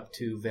moved up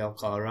to Vail,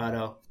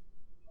 Colorado.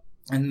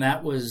 And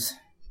that was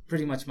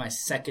pretty much my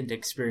second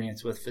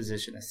experience with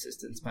physician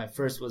assistants. My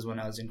first was when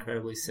I was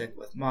incredibly sick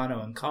with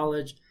mono in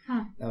college.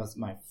 That was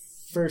my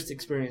first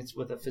experience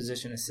with a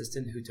physician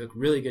assistant who took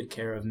really good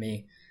care of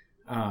me.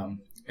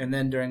 And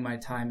then during my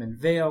time in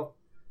Vail,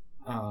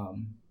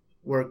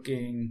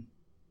 working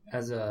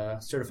as a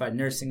certified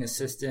nursing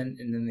assistant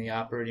and in the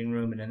operating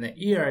room and in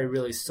the ER, I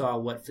really saw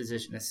what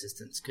physician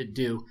assistants could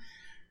do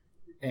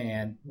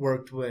and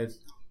worked with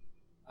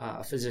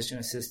physician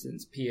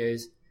assistants,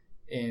 PAs,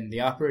 in the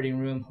operating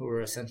room who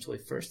were essentially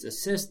first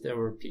assist. There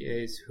were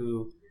PAs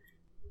who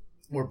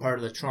were part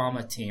of the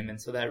trauma team,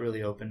 and so that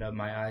really opened up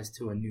my eyes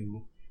to a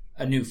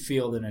new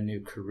field and a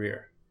new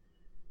career.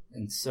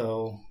 And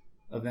so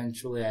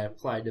eventually I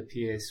applied to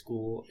PA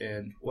school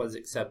and was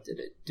accepted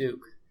at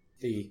Duke,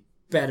 the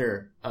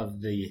better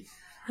of the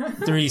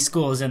three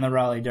schools in the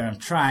Raleigh-Durham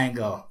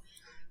Triangle.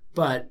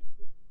 But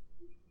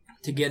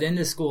to get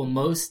into school,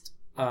 most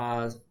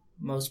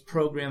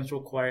programs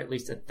require at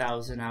least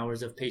 1,000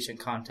 hours of patient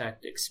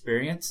contact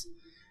experience,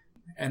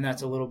 and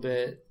that's a little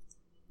bit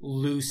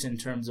loose in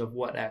terms of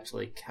what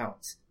actually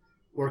counts.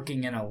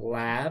 Working in a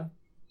lab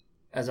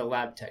as a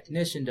lab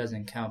technician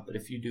doesn't count, but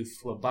if you do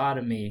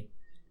phlebotomy,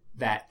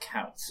 that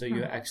counts. So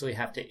you actually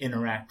have to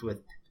interact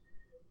with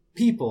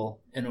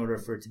people in order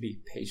for it to be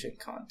patient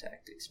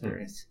contact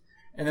experience.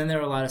 And then there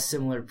are a lot of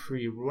similar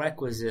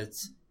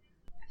prerequisites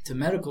to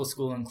medical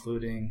school,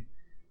 including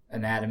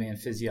anatomy and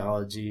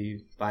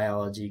physiology,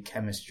 biology,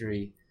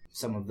 chemistry,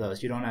 some of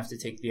those. You don't have to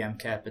take the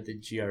MCAT, but the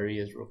GRE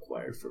is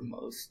required for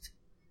most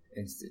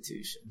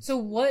institutions. So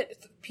what,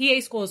 PA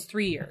school is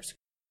 3 years?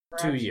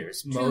 Correct? 2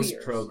 years,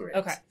 most programs.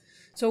 Okay.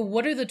 So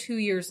what are the 2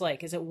 years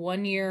like? Is it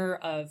 1 year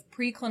of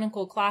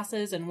preclinical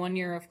classes and 1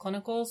 year of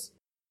clinicals?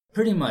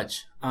 Pretty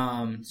much.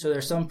 So there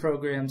are some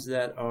programs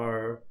that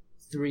are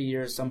 3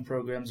 years, some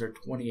programs are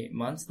 28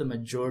 months. The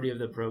majority of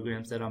the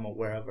programs that I'm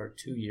aware of are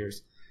 2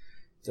 years.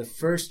 The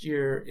first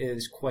year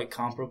is quite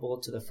comparable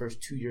to the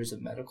first 2 years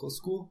of medical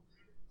school.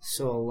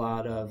 So a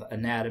lot of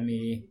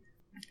anatomy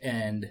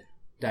and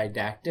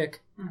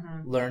didactic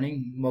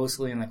learning,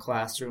 mostly in the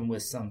classroom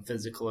with some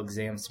physical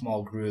exams,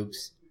 small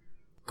groups,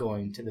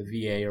 going to the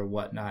VA or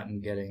whatnot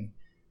and getting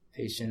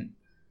patient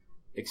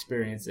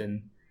experience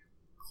in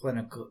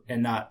clinical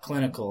and not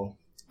clinical.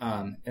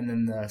 And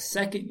then the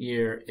second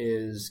year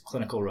is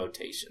clinical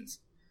rotations.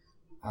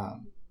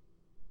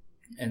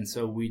 And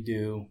so we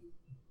do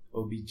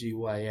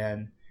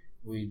OBGYN,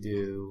 we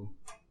do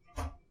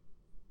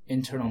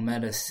internal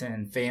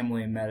medicine,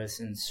 family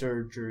medicine,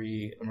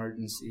 surgery,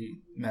 emergency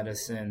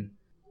medicine.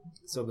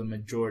 So the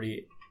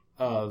majority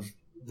of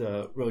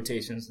the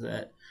rotations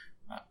that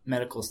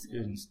medical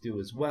students do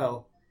as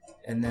well.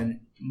 And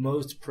then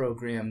most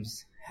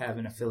programs have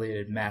an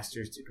affiliated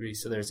master's degree,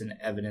 so there's an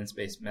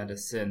evidence-based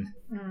medicine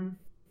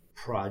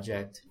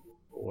project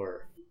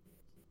or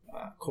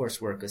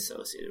coursework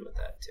associated with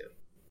that too.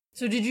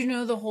 So did you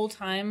know the whole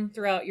time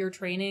throughout your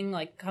training,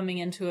 like coming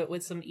into it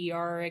with some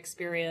ER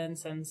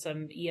experience and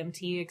some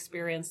EMT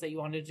experience, that you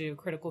wanted to do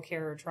critical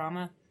care or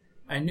trauma?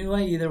 I knew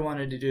I either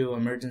wanted to do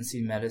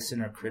emergency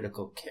medicine or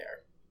critical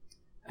care.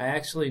 I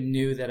actually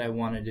knew that I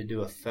wanted to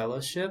do a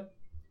fellowship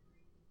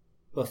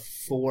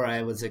before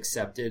I was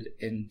accepted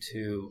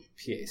into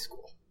PA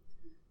school.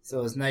 So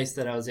it was nice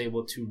that I was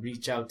able to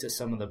reach out to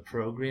some of the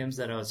programs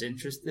that I was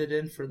interested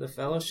in for the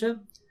fellowship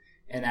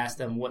and ask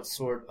them what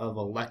sort of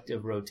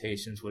elective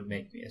rotations would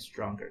make me a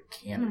stronger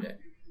candidate.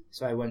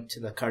 So I went to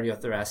the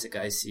cardiothoracic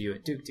ICU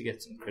at Duke to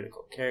get some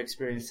critical care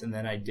experience, and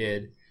then I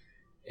did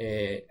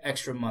an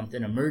extra month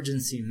in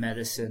emergency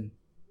medicine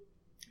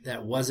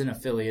that wasn't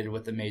affiliated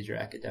with the major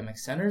academic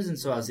centers, and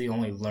so I was the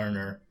only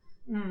learner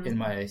in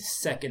my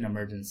second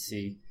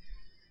emergency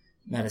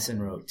medicine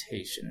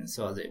rotation, and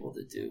so I was able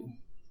to do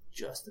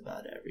just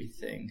about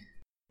everything.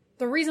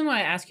 The reason why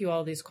I ask you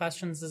all these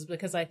questions is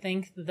because I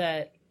think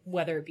that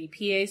whether it be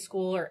PA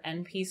school or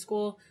NP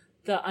school,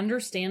 the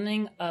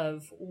understanding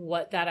of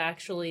what that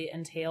actually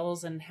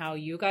entails and how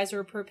you guys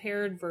are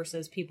prepared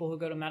versus people who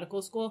go to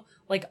medical school,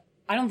 like,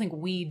 I don't think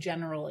we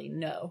generally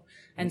know.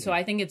 And so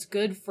I think it's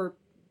good for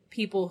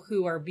people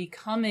who are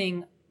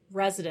becoming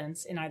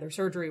residents in either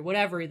surgery,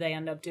 whatever they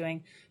end up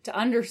doing, to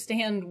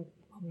understand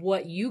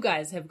what you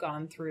guys have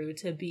gone through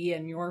to be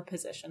in your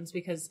positions.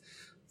 Because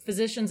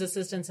physicians,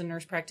 assistants, and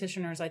nurse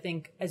practitioners, I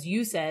think, as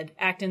you said,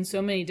 act in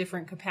so many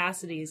different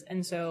capacities.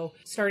 And so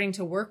starting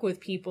to work with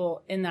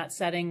people in that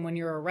setting when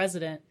you're a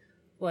resident,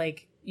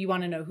 like, you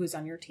want to know who's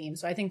on your team.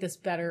 So I think this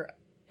better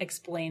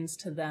explains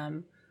to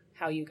them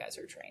how you guys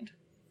are trained.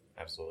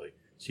 Absolutely.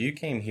 So you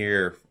came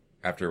here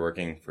after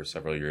working for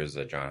several years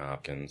at Johns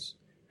Hopkins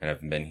and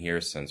have been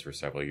here since for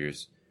several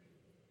years.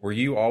 Were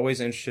you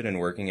always interested in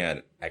working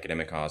at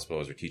academic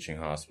hospitals or teaching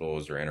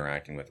hospitals or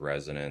interacting with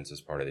residents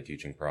as part of the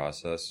teaching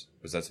process?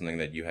 Was that something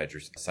that you had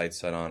your sights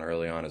set on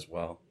early on as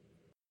well?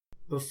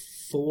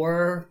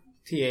 Before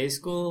PA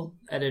school,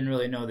 I didn't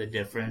really know the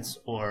difference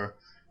or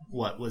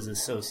what was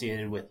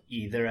associated with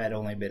either. I'd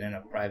only been in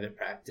a private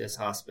practice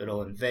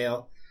hospital in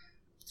Vail,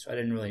 so I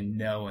didn't really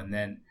know. And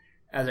then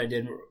as I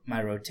did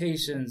my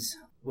rotations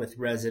with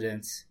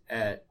residents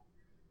at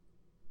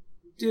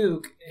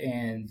Duke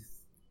and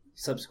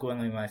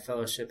subsequently my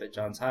fellowship at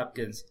Johns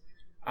Hopkins,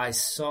 I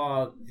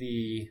saw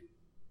the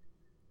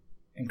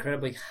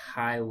incredibly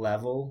high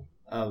level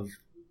of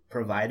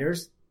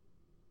providers.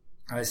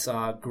 I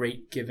saw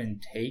great give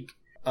and take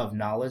of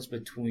knowledge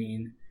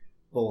between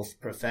both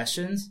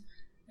professions.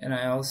 And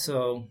I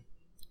also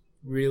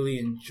really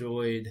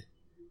enjoyed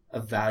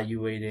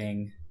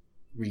evaluating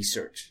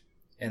research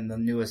and the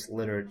newest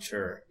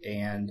literature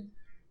and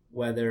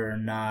whether or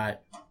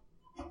not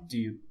do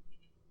you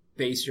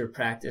base your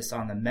practice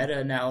on the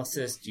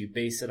meta-analysis? Do you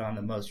base it on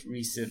the most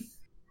recent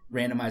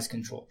randomized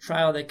controlled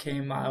trial that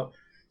came out?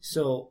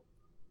 So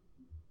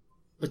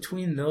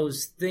between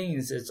those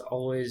things, it's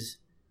always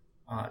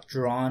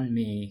drawn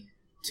me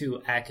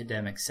to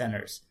academic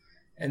centers.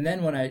 And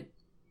then when I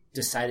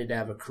decided to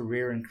have a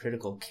career in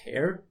critical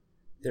care,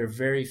 there are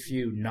very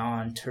few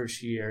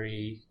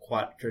non-tertiary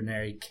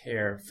quaternary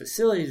care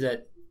facilities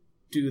that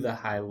do the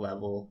high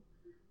level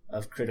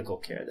of critical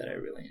care that I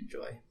really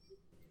enjoy.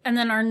 And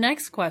then our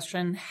next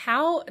question,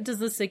 how does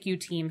the SICU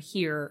team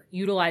here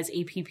utilize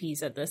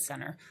APPs at this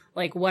center?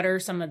 Like, what are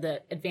some of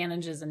the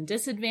advantages and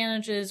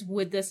disadvantages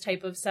with this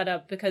type of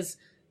setup? Because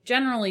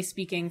generally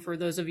speaking, for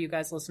those of you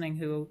guys listening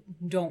who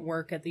don't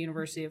work at the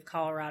University of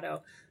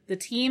Colorado, the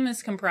team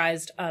is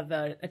comprised of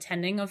an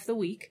attending of the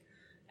week,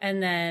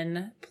 and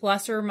then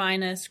plus or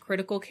minus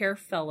critical care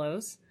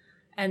fellows,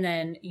 and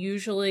then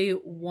usually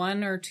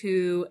 1 or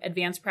 2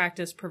 advanced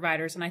practice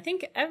providers. And I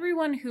think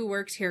everyone who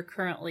works here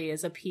currently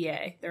is a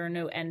PA. There are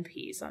no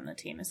NPs on the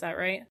team. Is that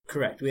right?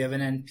 Correct. We have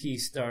an NP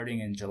starting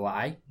in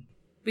July.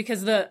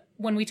 Because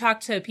when we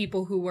talk to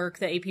people who work,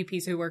 the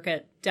APPs who work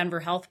at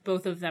Denver Health,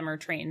 both of them are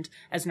trained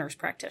as nurse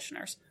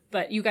practitioners.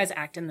 But you guys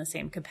act in the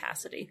same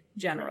capacity,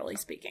 generally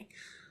speaking.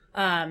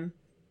 And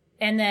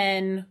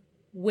then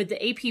with the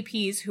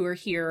APPs who are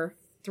here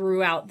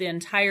throughout the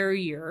entire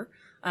year,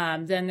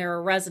 then there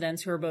are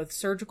residents who are both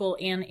surgical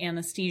and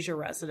anesthesia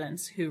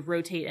residents who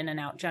rotate in and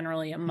out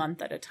generally a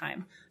month at a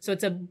time. So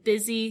it's a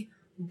busy,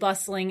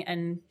 bustling,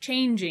 and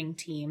changing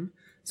team.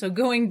 So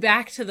going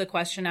back to the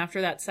question after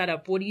that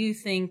setup, what do you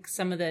think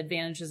some of the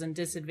advantages and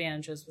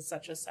disadvantages with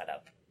such a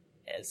setup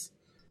is?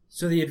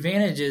 So the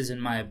advantages,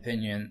 in my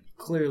opinion,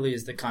 clearly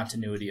is the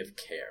continuity of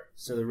care.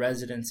 So the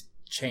residents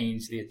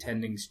change, the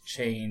attendings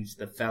change,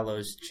 the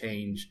fellows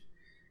change,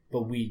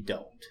 but we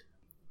don't.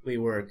 We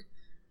work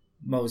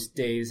most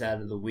days out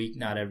of the week,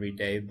 not every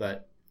day,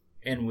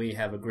 and we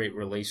have a great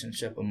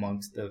relationship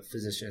amongst the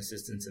physician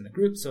assistants in the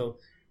group, so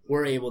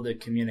we're able to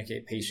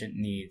communicate patient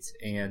needs.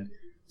 And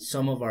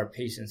some of our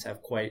patients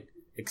have quite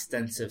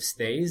extensive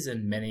stays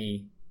and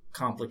many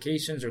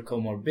complications or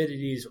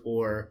comorbidities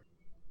or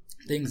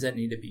things that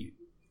need to be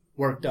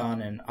worked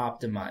on and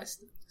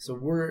optimized. So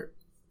we're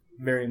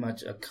very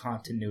much a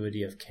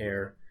continuity of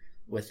care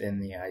within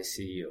the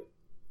ICU.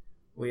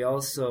 We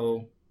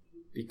also,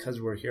 because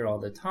we're here all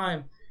the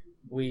time,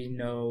 we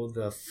know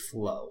the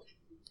flow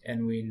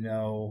and we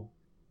know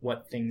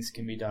what things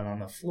can be done on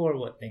the floor,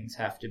 what things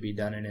have to be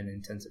done in an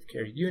intensive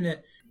care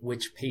unit,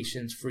 which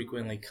patients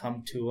frequently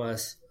come to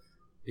us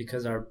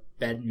because our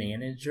bed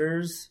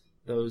managers,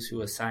 those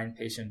who assign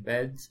patient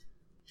beds,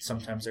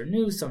 sometimes are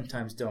new,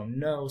 sometimes don't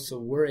know. So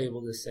we're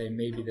able to say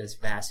maybe this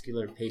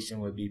vascular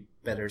patient would be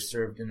better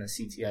served in the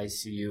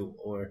CTICU,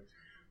 or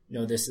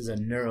this is a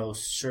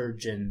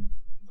neurosurgeon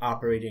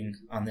operating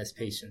on this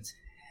patient's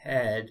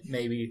head,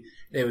 maybe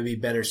they would be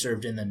better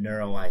served in the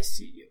neuro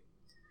ICU.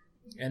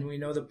 And we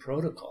know the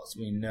protocols.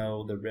 We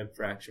know the rib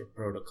fracture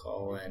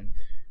protocol, and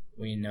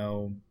we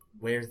know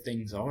where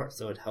things are.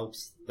 So it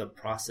helps the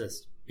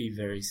process be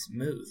very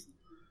smooth.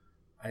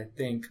 I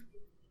think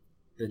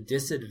the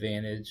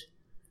disadvantage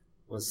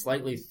was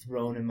slightly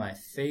thrown in my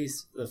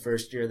face the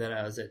first year that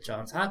I was at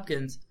Johns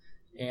Hopkins,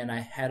 and I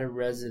had a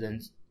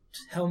resident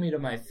tell me to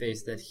my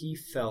face that he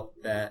felt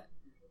that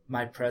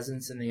my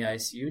presence in the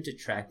ICU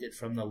detracted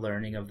from the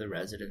learning of the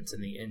residents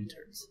and the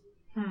interns.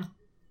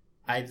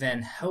 I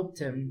then helped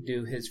him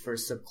do his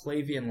first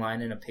subclavian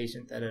line in a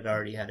patient that had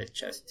already had a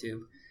chest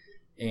tube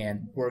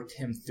and worked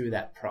him through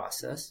that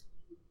process.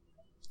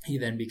 He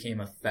then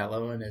became a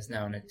fellow and is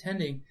now an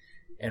attending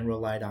and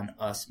relied on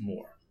us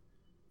more.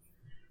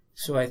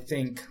 So I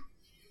think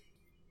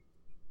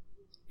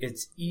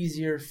it's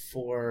easier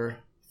for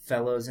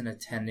fellows and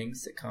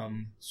attendings to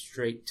come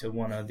straight to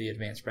one of the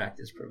advanced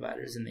practice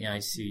providers in the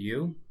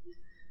ICU.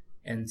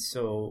 And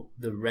so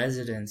the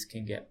residents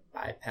can get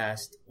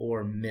bypassed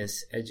or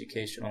miss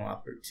educational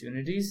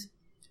opportunities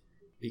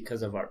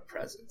because of our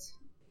presence.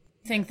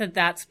 I think that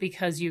that's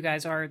because you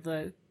guys are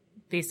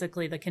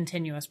basically the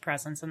continuous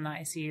presence in the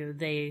ICU.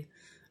 They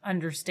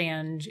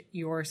understand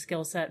your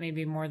skill set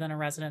maybe more than a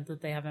resident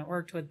that they haven't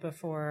worked with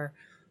before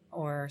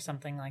or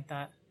something like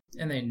that.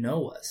 And they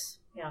know us.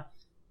 Yeah.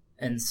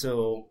 And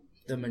so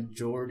the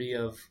majority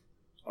of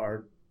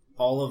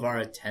all of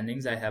our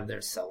attendings, I have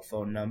their cell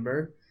phone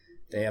number.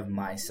 They have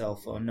my cell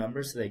phone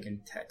number so they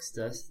can text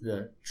us.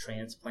 The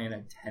transplant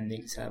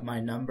attendings have my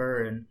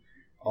number and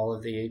all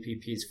of the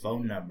APP's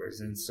phone numbers.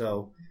 And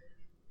so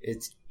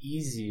it's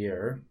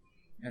easier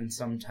and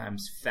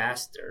sometimes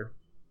faster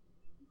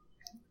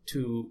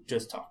to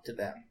just talk to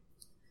them.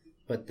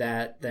 But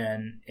that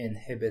then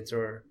inhibits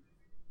or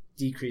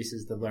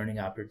decreases the learning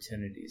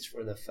opportunities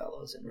for the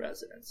fellows and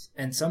residents.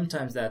 And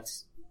sometimes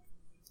that's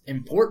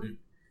important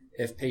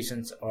if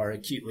patients are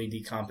acutely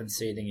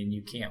decompensating and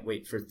you can't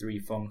wait for 3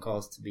 phone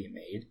calls to be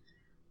made.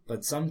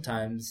 But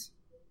sometimes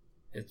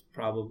it's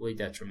probably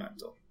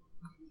detrimental.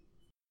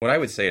 What I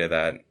would say to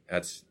that,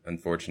 that's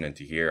unfortunate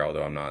to hear,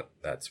 although I'm not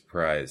that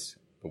surprised.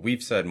 But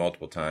we've said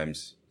multiple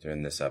times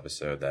during this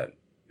episode that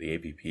the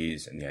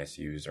APPs and the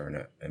ICUs are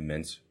an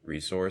immense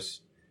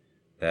resource,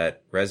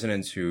 that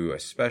residents who,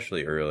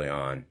 especially early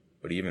on,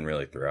 but even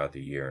really throughout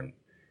the year,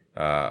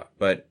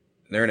 but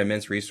they're an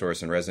immense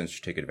resource and residents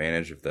should take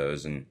advantage of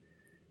those. And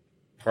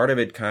part of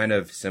it kind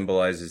of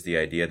symbolizes the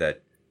idea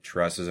that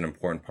trust is an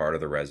important part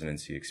of the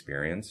residency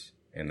experience,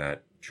 and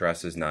that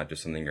trust is not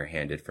just something you're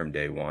handed from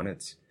day one.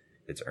 It's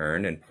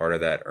earned, and part of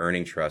that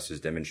earning trust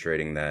is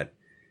demonstrating that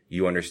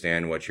you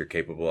understand what you're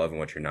capable of and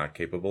what you're not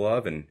capable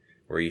of and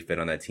where you fit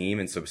on that team.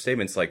 And so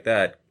statements like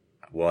that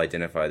will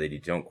identify that you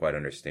don't quite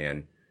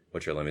understand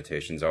what your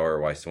limitations are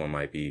or why someone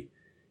might be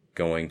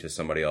going to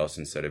somebody else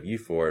instead of you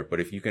for it. But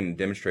if you can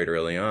demonstrate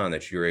early on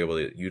that you're able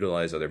to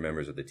utilize other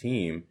members of the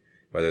team,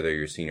 whether they're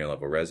your senior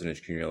level residents,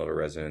 junior level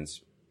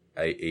residents,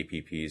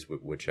 APPs,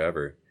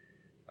 whichever,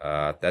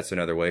 that's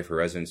another way for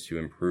residents to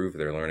improve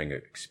their learning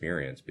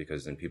experience,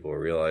 because then people will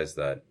realize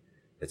that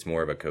it's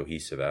more of a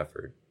cohesive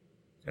effort.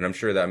 And I'm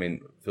sure that,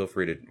 feel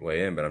free to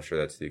weigh in, but I'm sure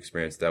that's the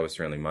experience. That was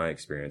certainly my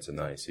experience in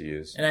the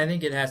ICUs. And I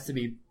think it has to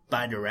be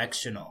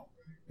bidirectional.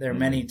 There are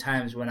many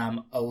times when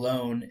I'm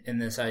alone in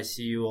this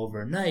ICU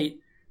overnight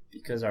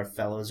because our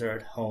fellows are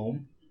at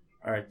home,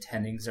 our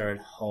attendings are at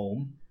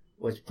home,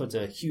 which puts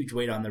a huge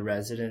weight on the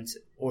residents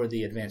or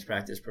the advanced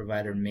practice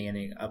provider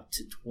manning up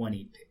to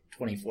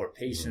 24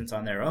 patients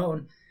on their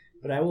own.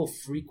 But I will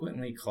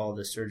frequently call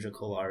the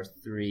surgical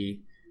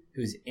R3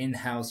 who's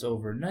in-house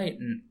overnight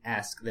and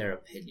ask their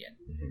opinion.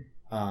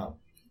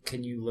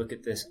 Can you look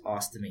at this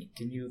ostomy?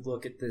 Can you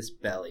look at this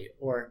belly?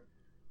 Or,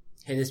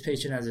 hey, this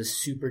patient has a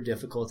super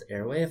difficult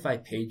airway. If I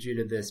paid you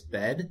to this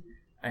bed,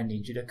 I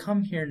need you to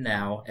come here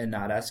now and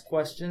not ask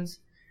questions.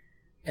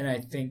 And I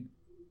think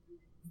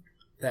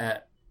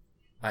that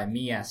by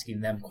me asking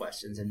them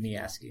questions and me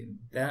asking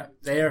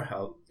their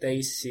help,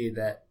 they see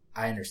that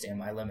I understand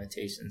my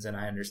limitations and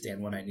I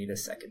understand when I need a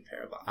second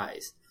pair of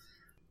eyes.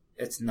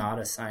 It's not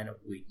a sign of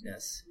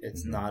weakness.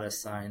 It's not a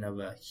sign of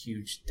a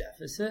huge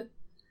deficit,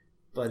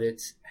 but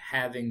it's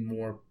having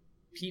more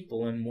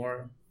people and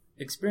more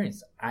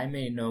experience. I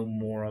may know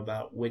more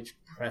about which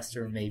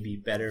presser may be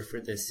better for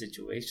this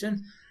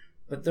situation,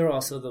 but they're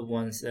also the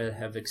ones that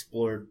have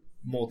explored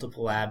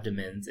multiple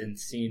abdomens and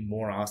seen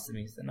more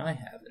ostomies than I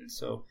have. And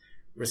so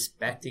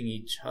respecting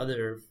each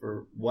other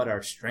for what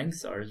our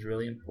strengths are is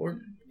really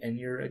important. And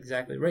you're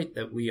exactly right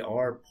that we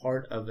are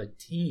part of a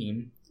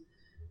team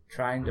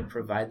trying to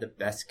provide the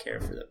best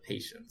care for the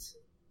patients.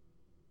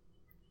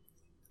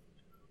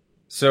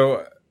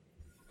 So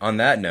on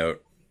that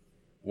note,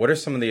 what are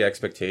some of the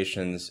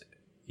expectations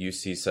you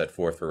see set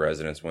forth for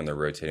residents when they're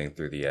rotating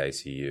through the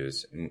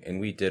ICUs? And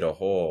we did a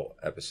whole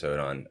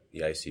episode on the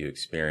ICU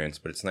experience,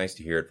 but it's nice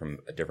to hear it from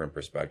a different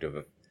perspective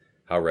of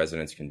how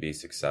residents can be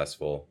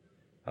successful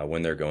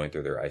when they're going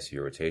through their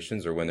ICU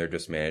rotations or when they're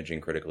just managing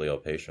critically ill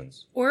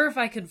patients. Or if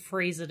I could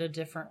phrase it a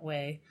different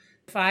way,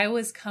 if I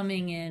was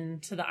coming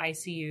into the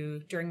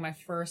ICU during my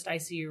first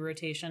ICU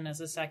rotation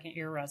as a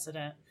second-year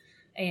resident,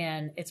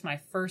 and it's my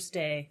first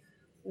day,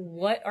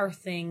 what are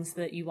things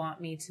that you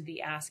want me to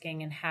be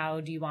asking, and how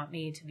do you want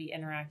me to be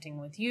interacting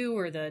with you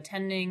or the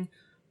attending,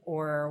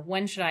 or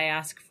when should I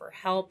ask for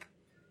help?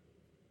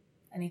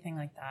 Anything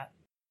like that.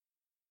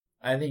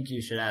 I think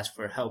you should ask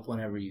for help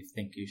whenever you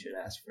think you should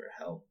ask for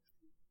help.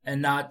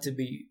 And not to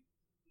be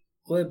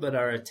glib, but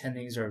our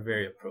attendings are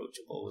very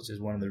approachable, which is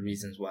one of the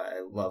reasons why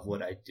I love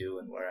what I do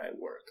and where I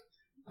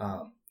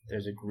work.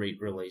 There's a great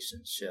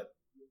relationship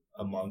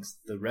amongst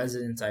the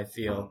residents, I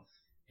feel,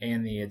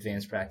 and the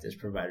advanced practice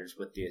providers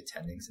with the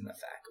attendings and the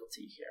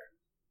faculty here.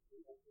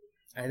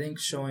 I think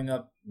showing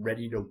up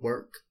ready to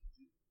work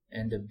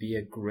and to be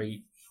a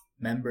great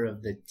member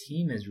of the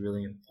team is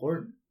really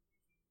important.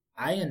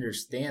 I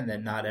understand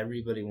that not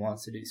everybody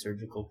wants to do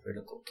surgical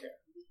critical care.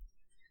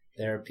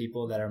 There are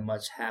people that are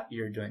much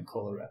happier doing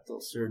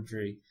colorectal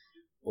surgery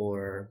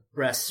or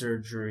breast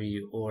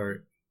surgery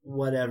or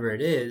whatever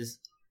it is.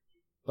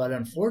 But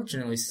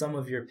unfortunately, some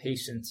of your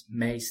patients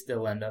may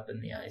still end up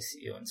in the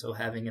ICU. And so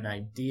having an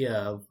idea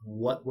of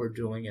what we're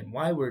doing and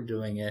why we're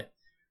doing it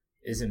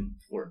is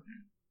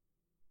important.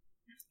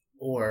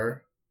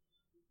 Or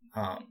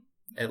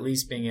at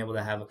least being able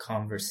to have a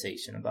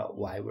conversation about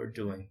why we're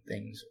doing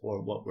things or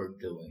what we're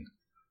doing.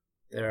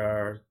 There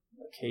are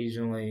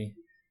occasionally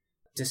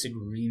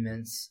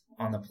disagreements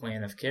on the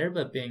plan of care,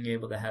 but being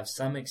able to have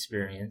some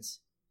experience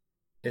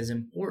is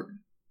important.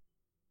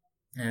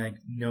 And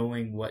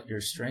knowing what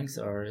your strengths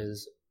are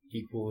is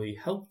equally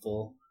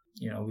helpful.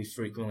 We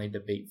frequently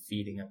debate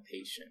feeding a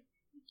patient,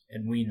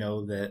 and we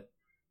know that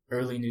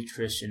early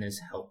nutrition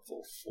is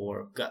helpful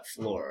for gut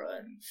flora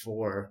and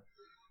for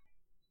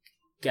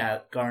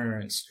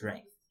garnering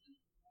strength.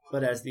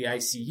 But as the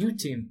ICU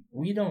team,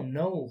 we don't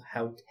know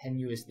how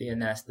tenuous the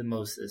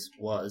anastomosis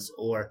was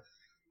or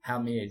how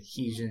many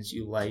adhesions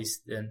you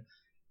lysed and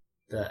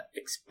the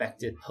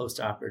expected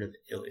post-operative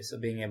ileus. So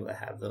being able to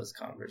have those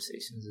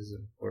conversations is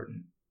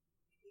important.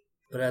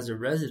 But as a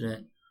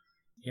resident,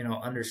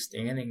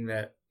 understanding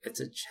that it's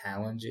a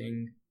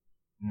challenging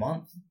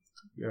month.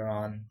 You're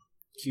on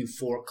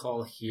Q4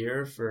 call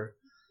here for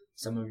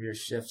some of your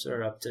shifts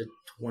are up to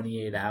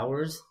 28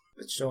 hours.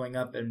 But showing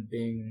up and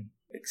being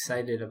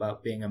excited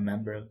about being a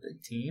member of the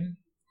team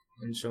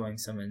and showing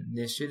some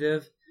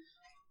initiative,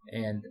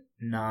 and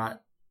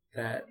not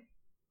that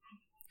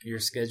your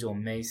schedule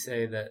may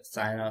say that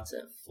sign out's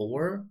at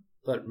 4,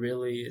 but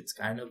really it's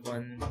kind of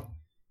when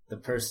the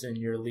person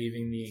you're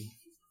leaving the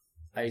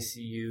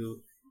ICU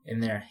in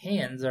their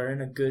hands are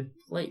in a good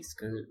place,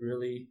 because it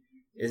really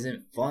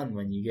isn't fun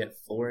when you get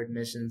 4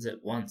 admissions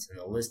at once and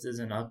the list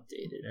isn't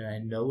updated. And I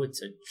know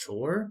it's a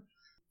chore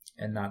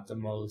and not the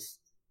most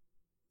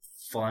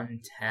fun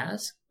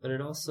task, but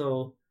it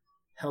also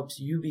helps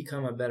you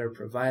become a better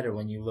provider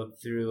when you look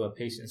through a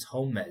patient's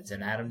home meds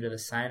and add them to the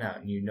sign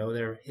out and you know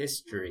their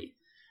history,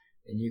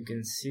 and you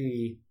can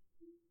see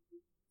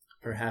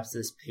perhaps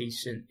this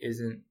patient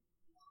isn't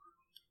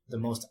the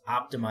most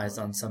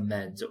optimized on some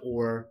meds,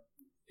 or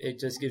it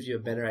just gives you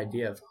a better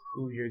idea of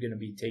who you're going to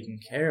be taking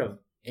care of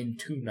in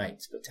 2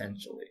 nights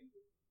potentially.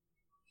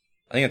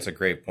 I think it's a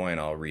great point.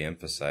 I'll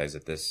reemphasize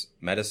that this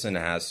medicine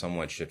has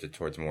somewhat shifted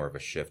towards more of a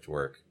shift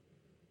work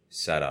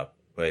setup,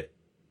 but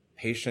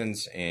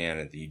patients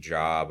and the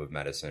job of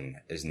medicine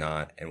is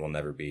not and will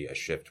never be a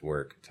shift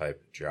work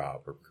type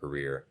job or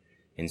career.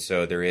 And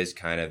so there is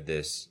kind of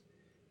this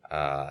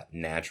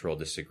natural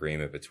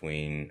disagreement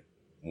between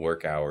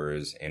work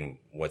hours and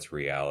what's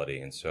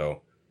reality. And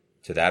so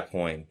to that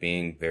point,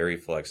 being very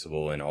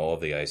flexible in all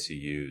of the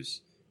ICUs,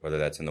 whether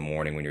that's in the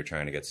morning when you're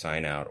trying to get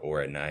sign out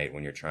or at night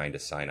when you're trying to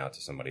sign out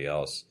to somebody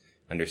else,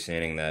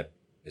 understanding that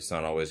it's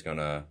not always going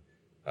to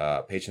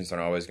patients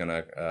aren't always going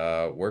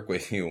to work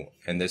with you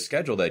and the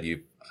schedule that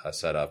you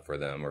set up for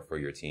them or for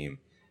your team.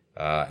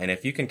 And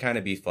if you can kind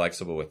of be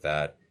flexible with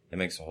that, it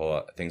makes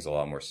things go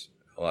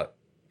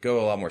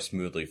a lot more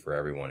smoothly for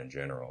everyone in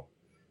general.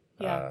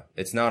 Yeah.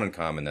 It's not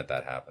uncommon that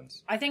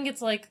happens. I think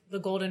it's like the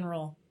golden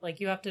rule. Like,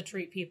 you have to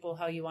treat people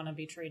how you want to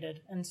be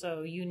treated. And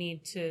so you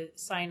need to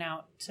sign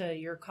out to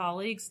your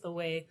colleagues the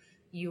way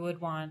you would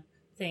want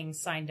things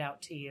signed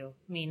out to you,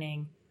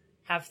 meaning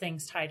have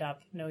things tied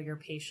up, know your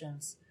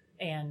patients,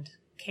 and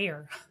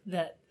care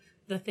that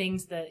the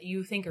things that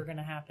you think are going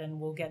to happen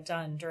will get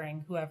done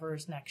during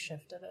whoever's next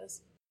shift it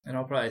is. And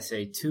I'll probably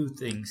say 2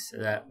 things to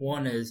that.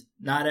 One is,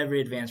 not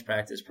every advanced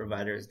practice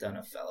provider has done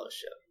a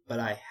fellowship, but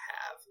I have.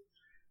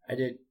 I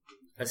did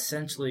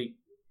essentially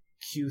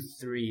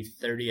Q3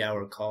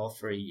 30-hour call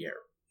for a year.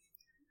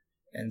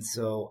 And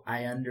so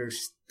I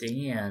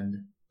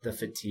understand the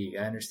fatigue.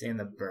 I understand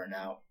the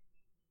burnout.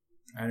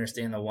 I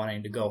understand the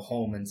wanting to go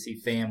home and see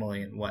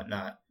family and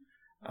whatnot.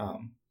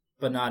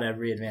 But not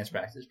every advanced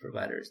practice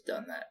provider has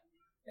done that.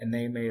 And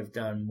they may have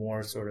done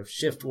more sort of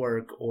shift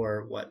work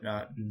or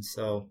whatnot. And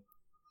so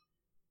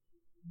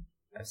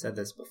I've said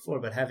this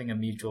before, but having a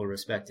mutual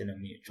respect and a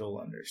mutual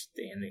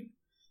understanding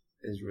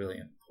is really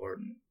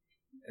important.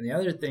 And the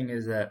other thing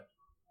is that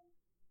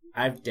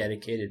I've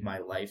dedicated my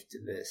life to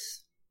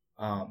this.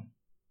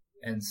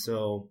 And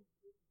so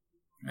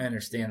I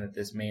understand that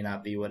this may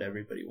not be what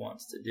everybody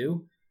wants to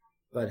do,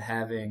 but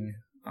having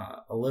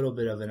a little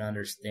bit of an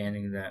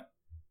understanding that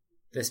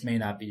this may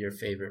not be your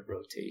favorite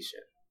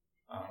rotation.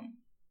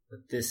 But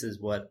this is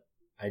what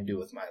I do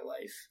with my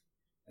life.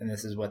 And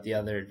this is what the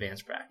other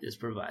advanced practice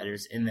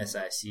providers in this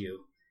ICU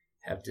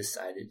have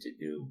decided to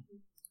do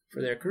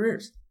for their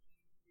careers.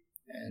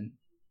 And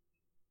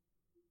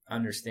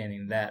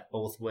understanding that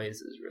both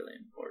ways is really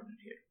important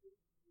here.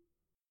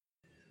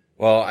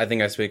 Well, I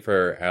think I speak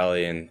for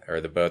Allie or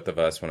the both of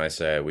us when I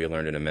say we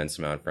learned an immense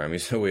amount from you.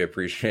 So we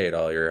appreciate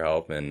all your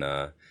help, and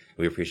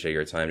we appreciate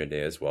your time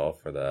today as well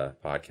for the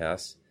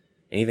podcast.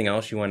 Anything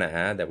else you want to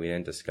add that we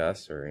didn't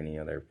discuss, or any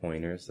other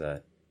pointers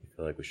that you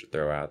feel like we should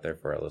throw out there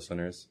for our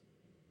listeners?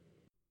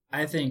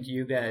 I think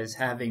you guys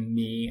having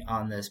me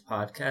on this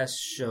podcast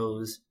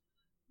shows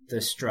the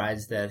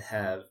strides that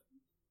have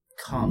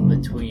come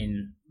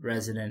between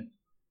resident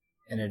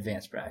and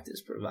advanced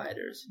practice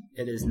providers.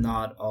 It is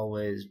not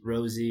always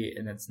rosy,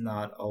 and it's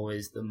not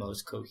always the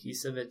most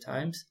cohesive at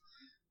times.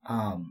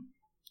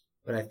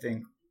 But I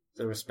think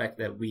the respect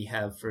that we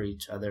have for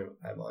each other,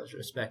 I've always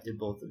respected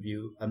both of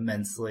you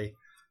immensely,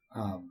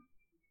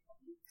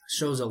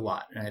 shows a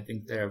lot. And I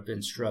think there have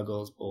been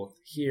struggles both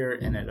here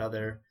and at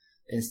other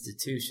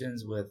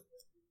institutions with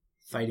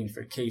fighting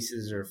for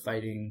cases or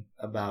fighting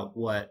about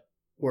what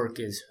work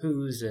is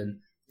whose and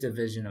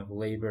division of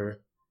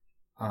labor.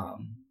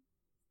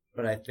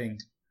 But I think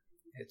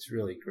it's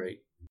really great.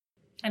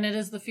 And it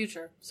is the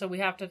future. So we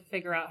have to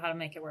figure out how to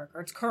make it work.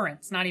 Or it's current.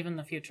 It's not even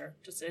the future.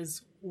 It just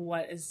is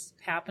what is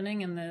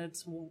happening, and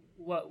it's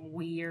what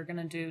we are going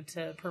to do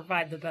to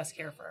provide the best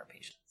care for our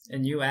patients.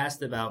 And you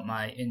asked about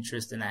my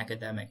interest in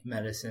academic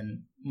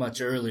medicine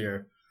much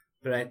earlier,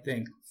 but I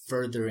think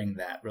furthering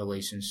that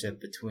relationship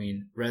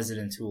between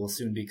residents who will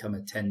soon become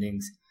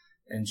attendings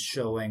and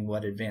showing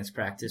what advanced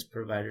practice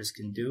providers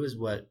can do is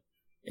what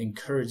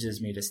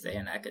encourages me to stay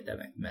in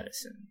academic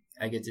medicine.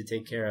 I get to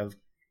take care of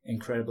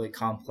incredibly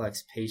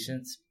complex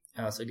patients.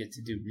 I also get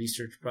to do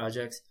research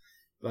projects,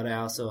 but I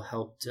also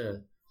help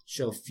to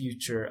show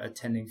future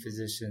attending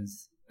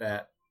physicians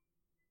that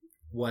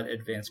what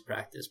advanced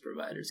practice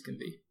providers can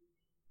be.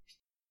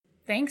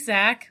 Thanks,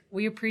 Zach.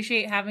 We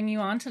appreciate having you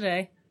on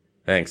today.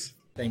 Thanks.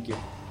 Thank you.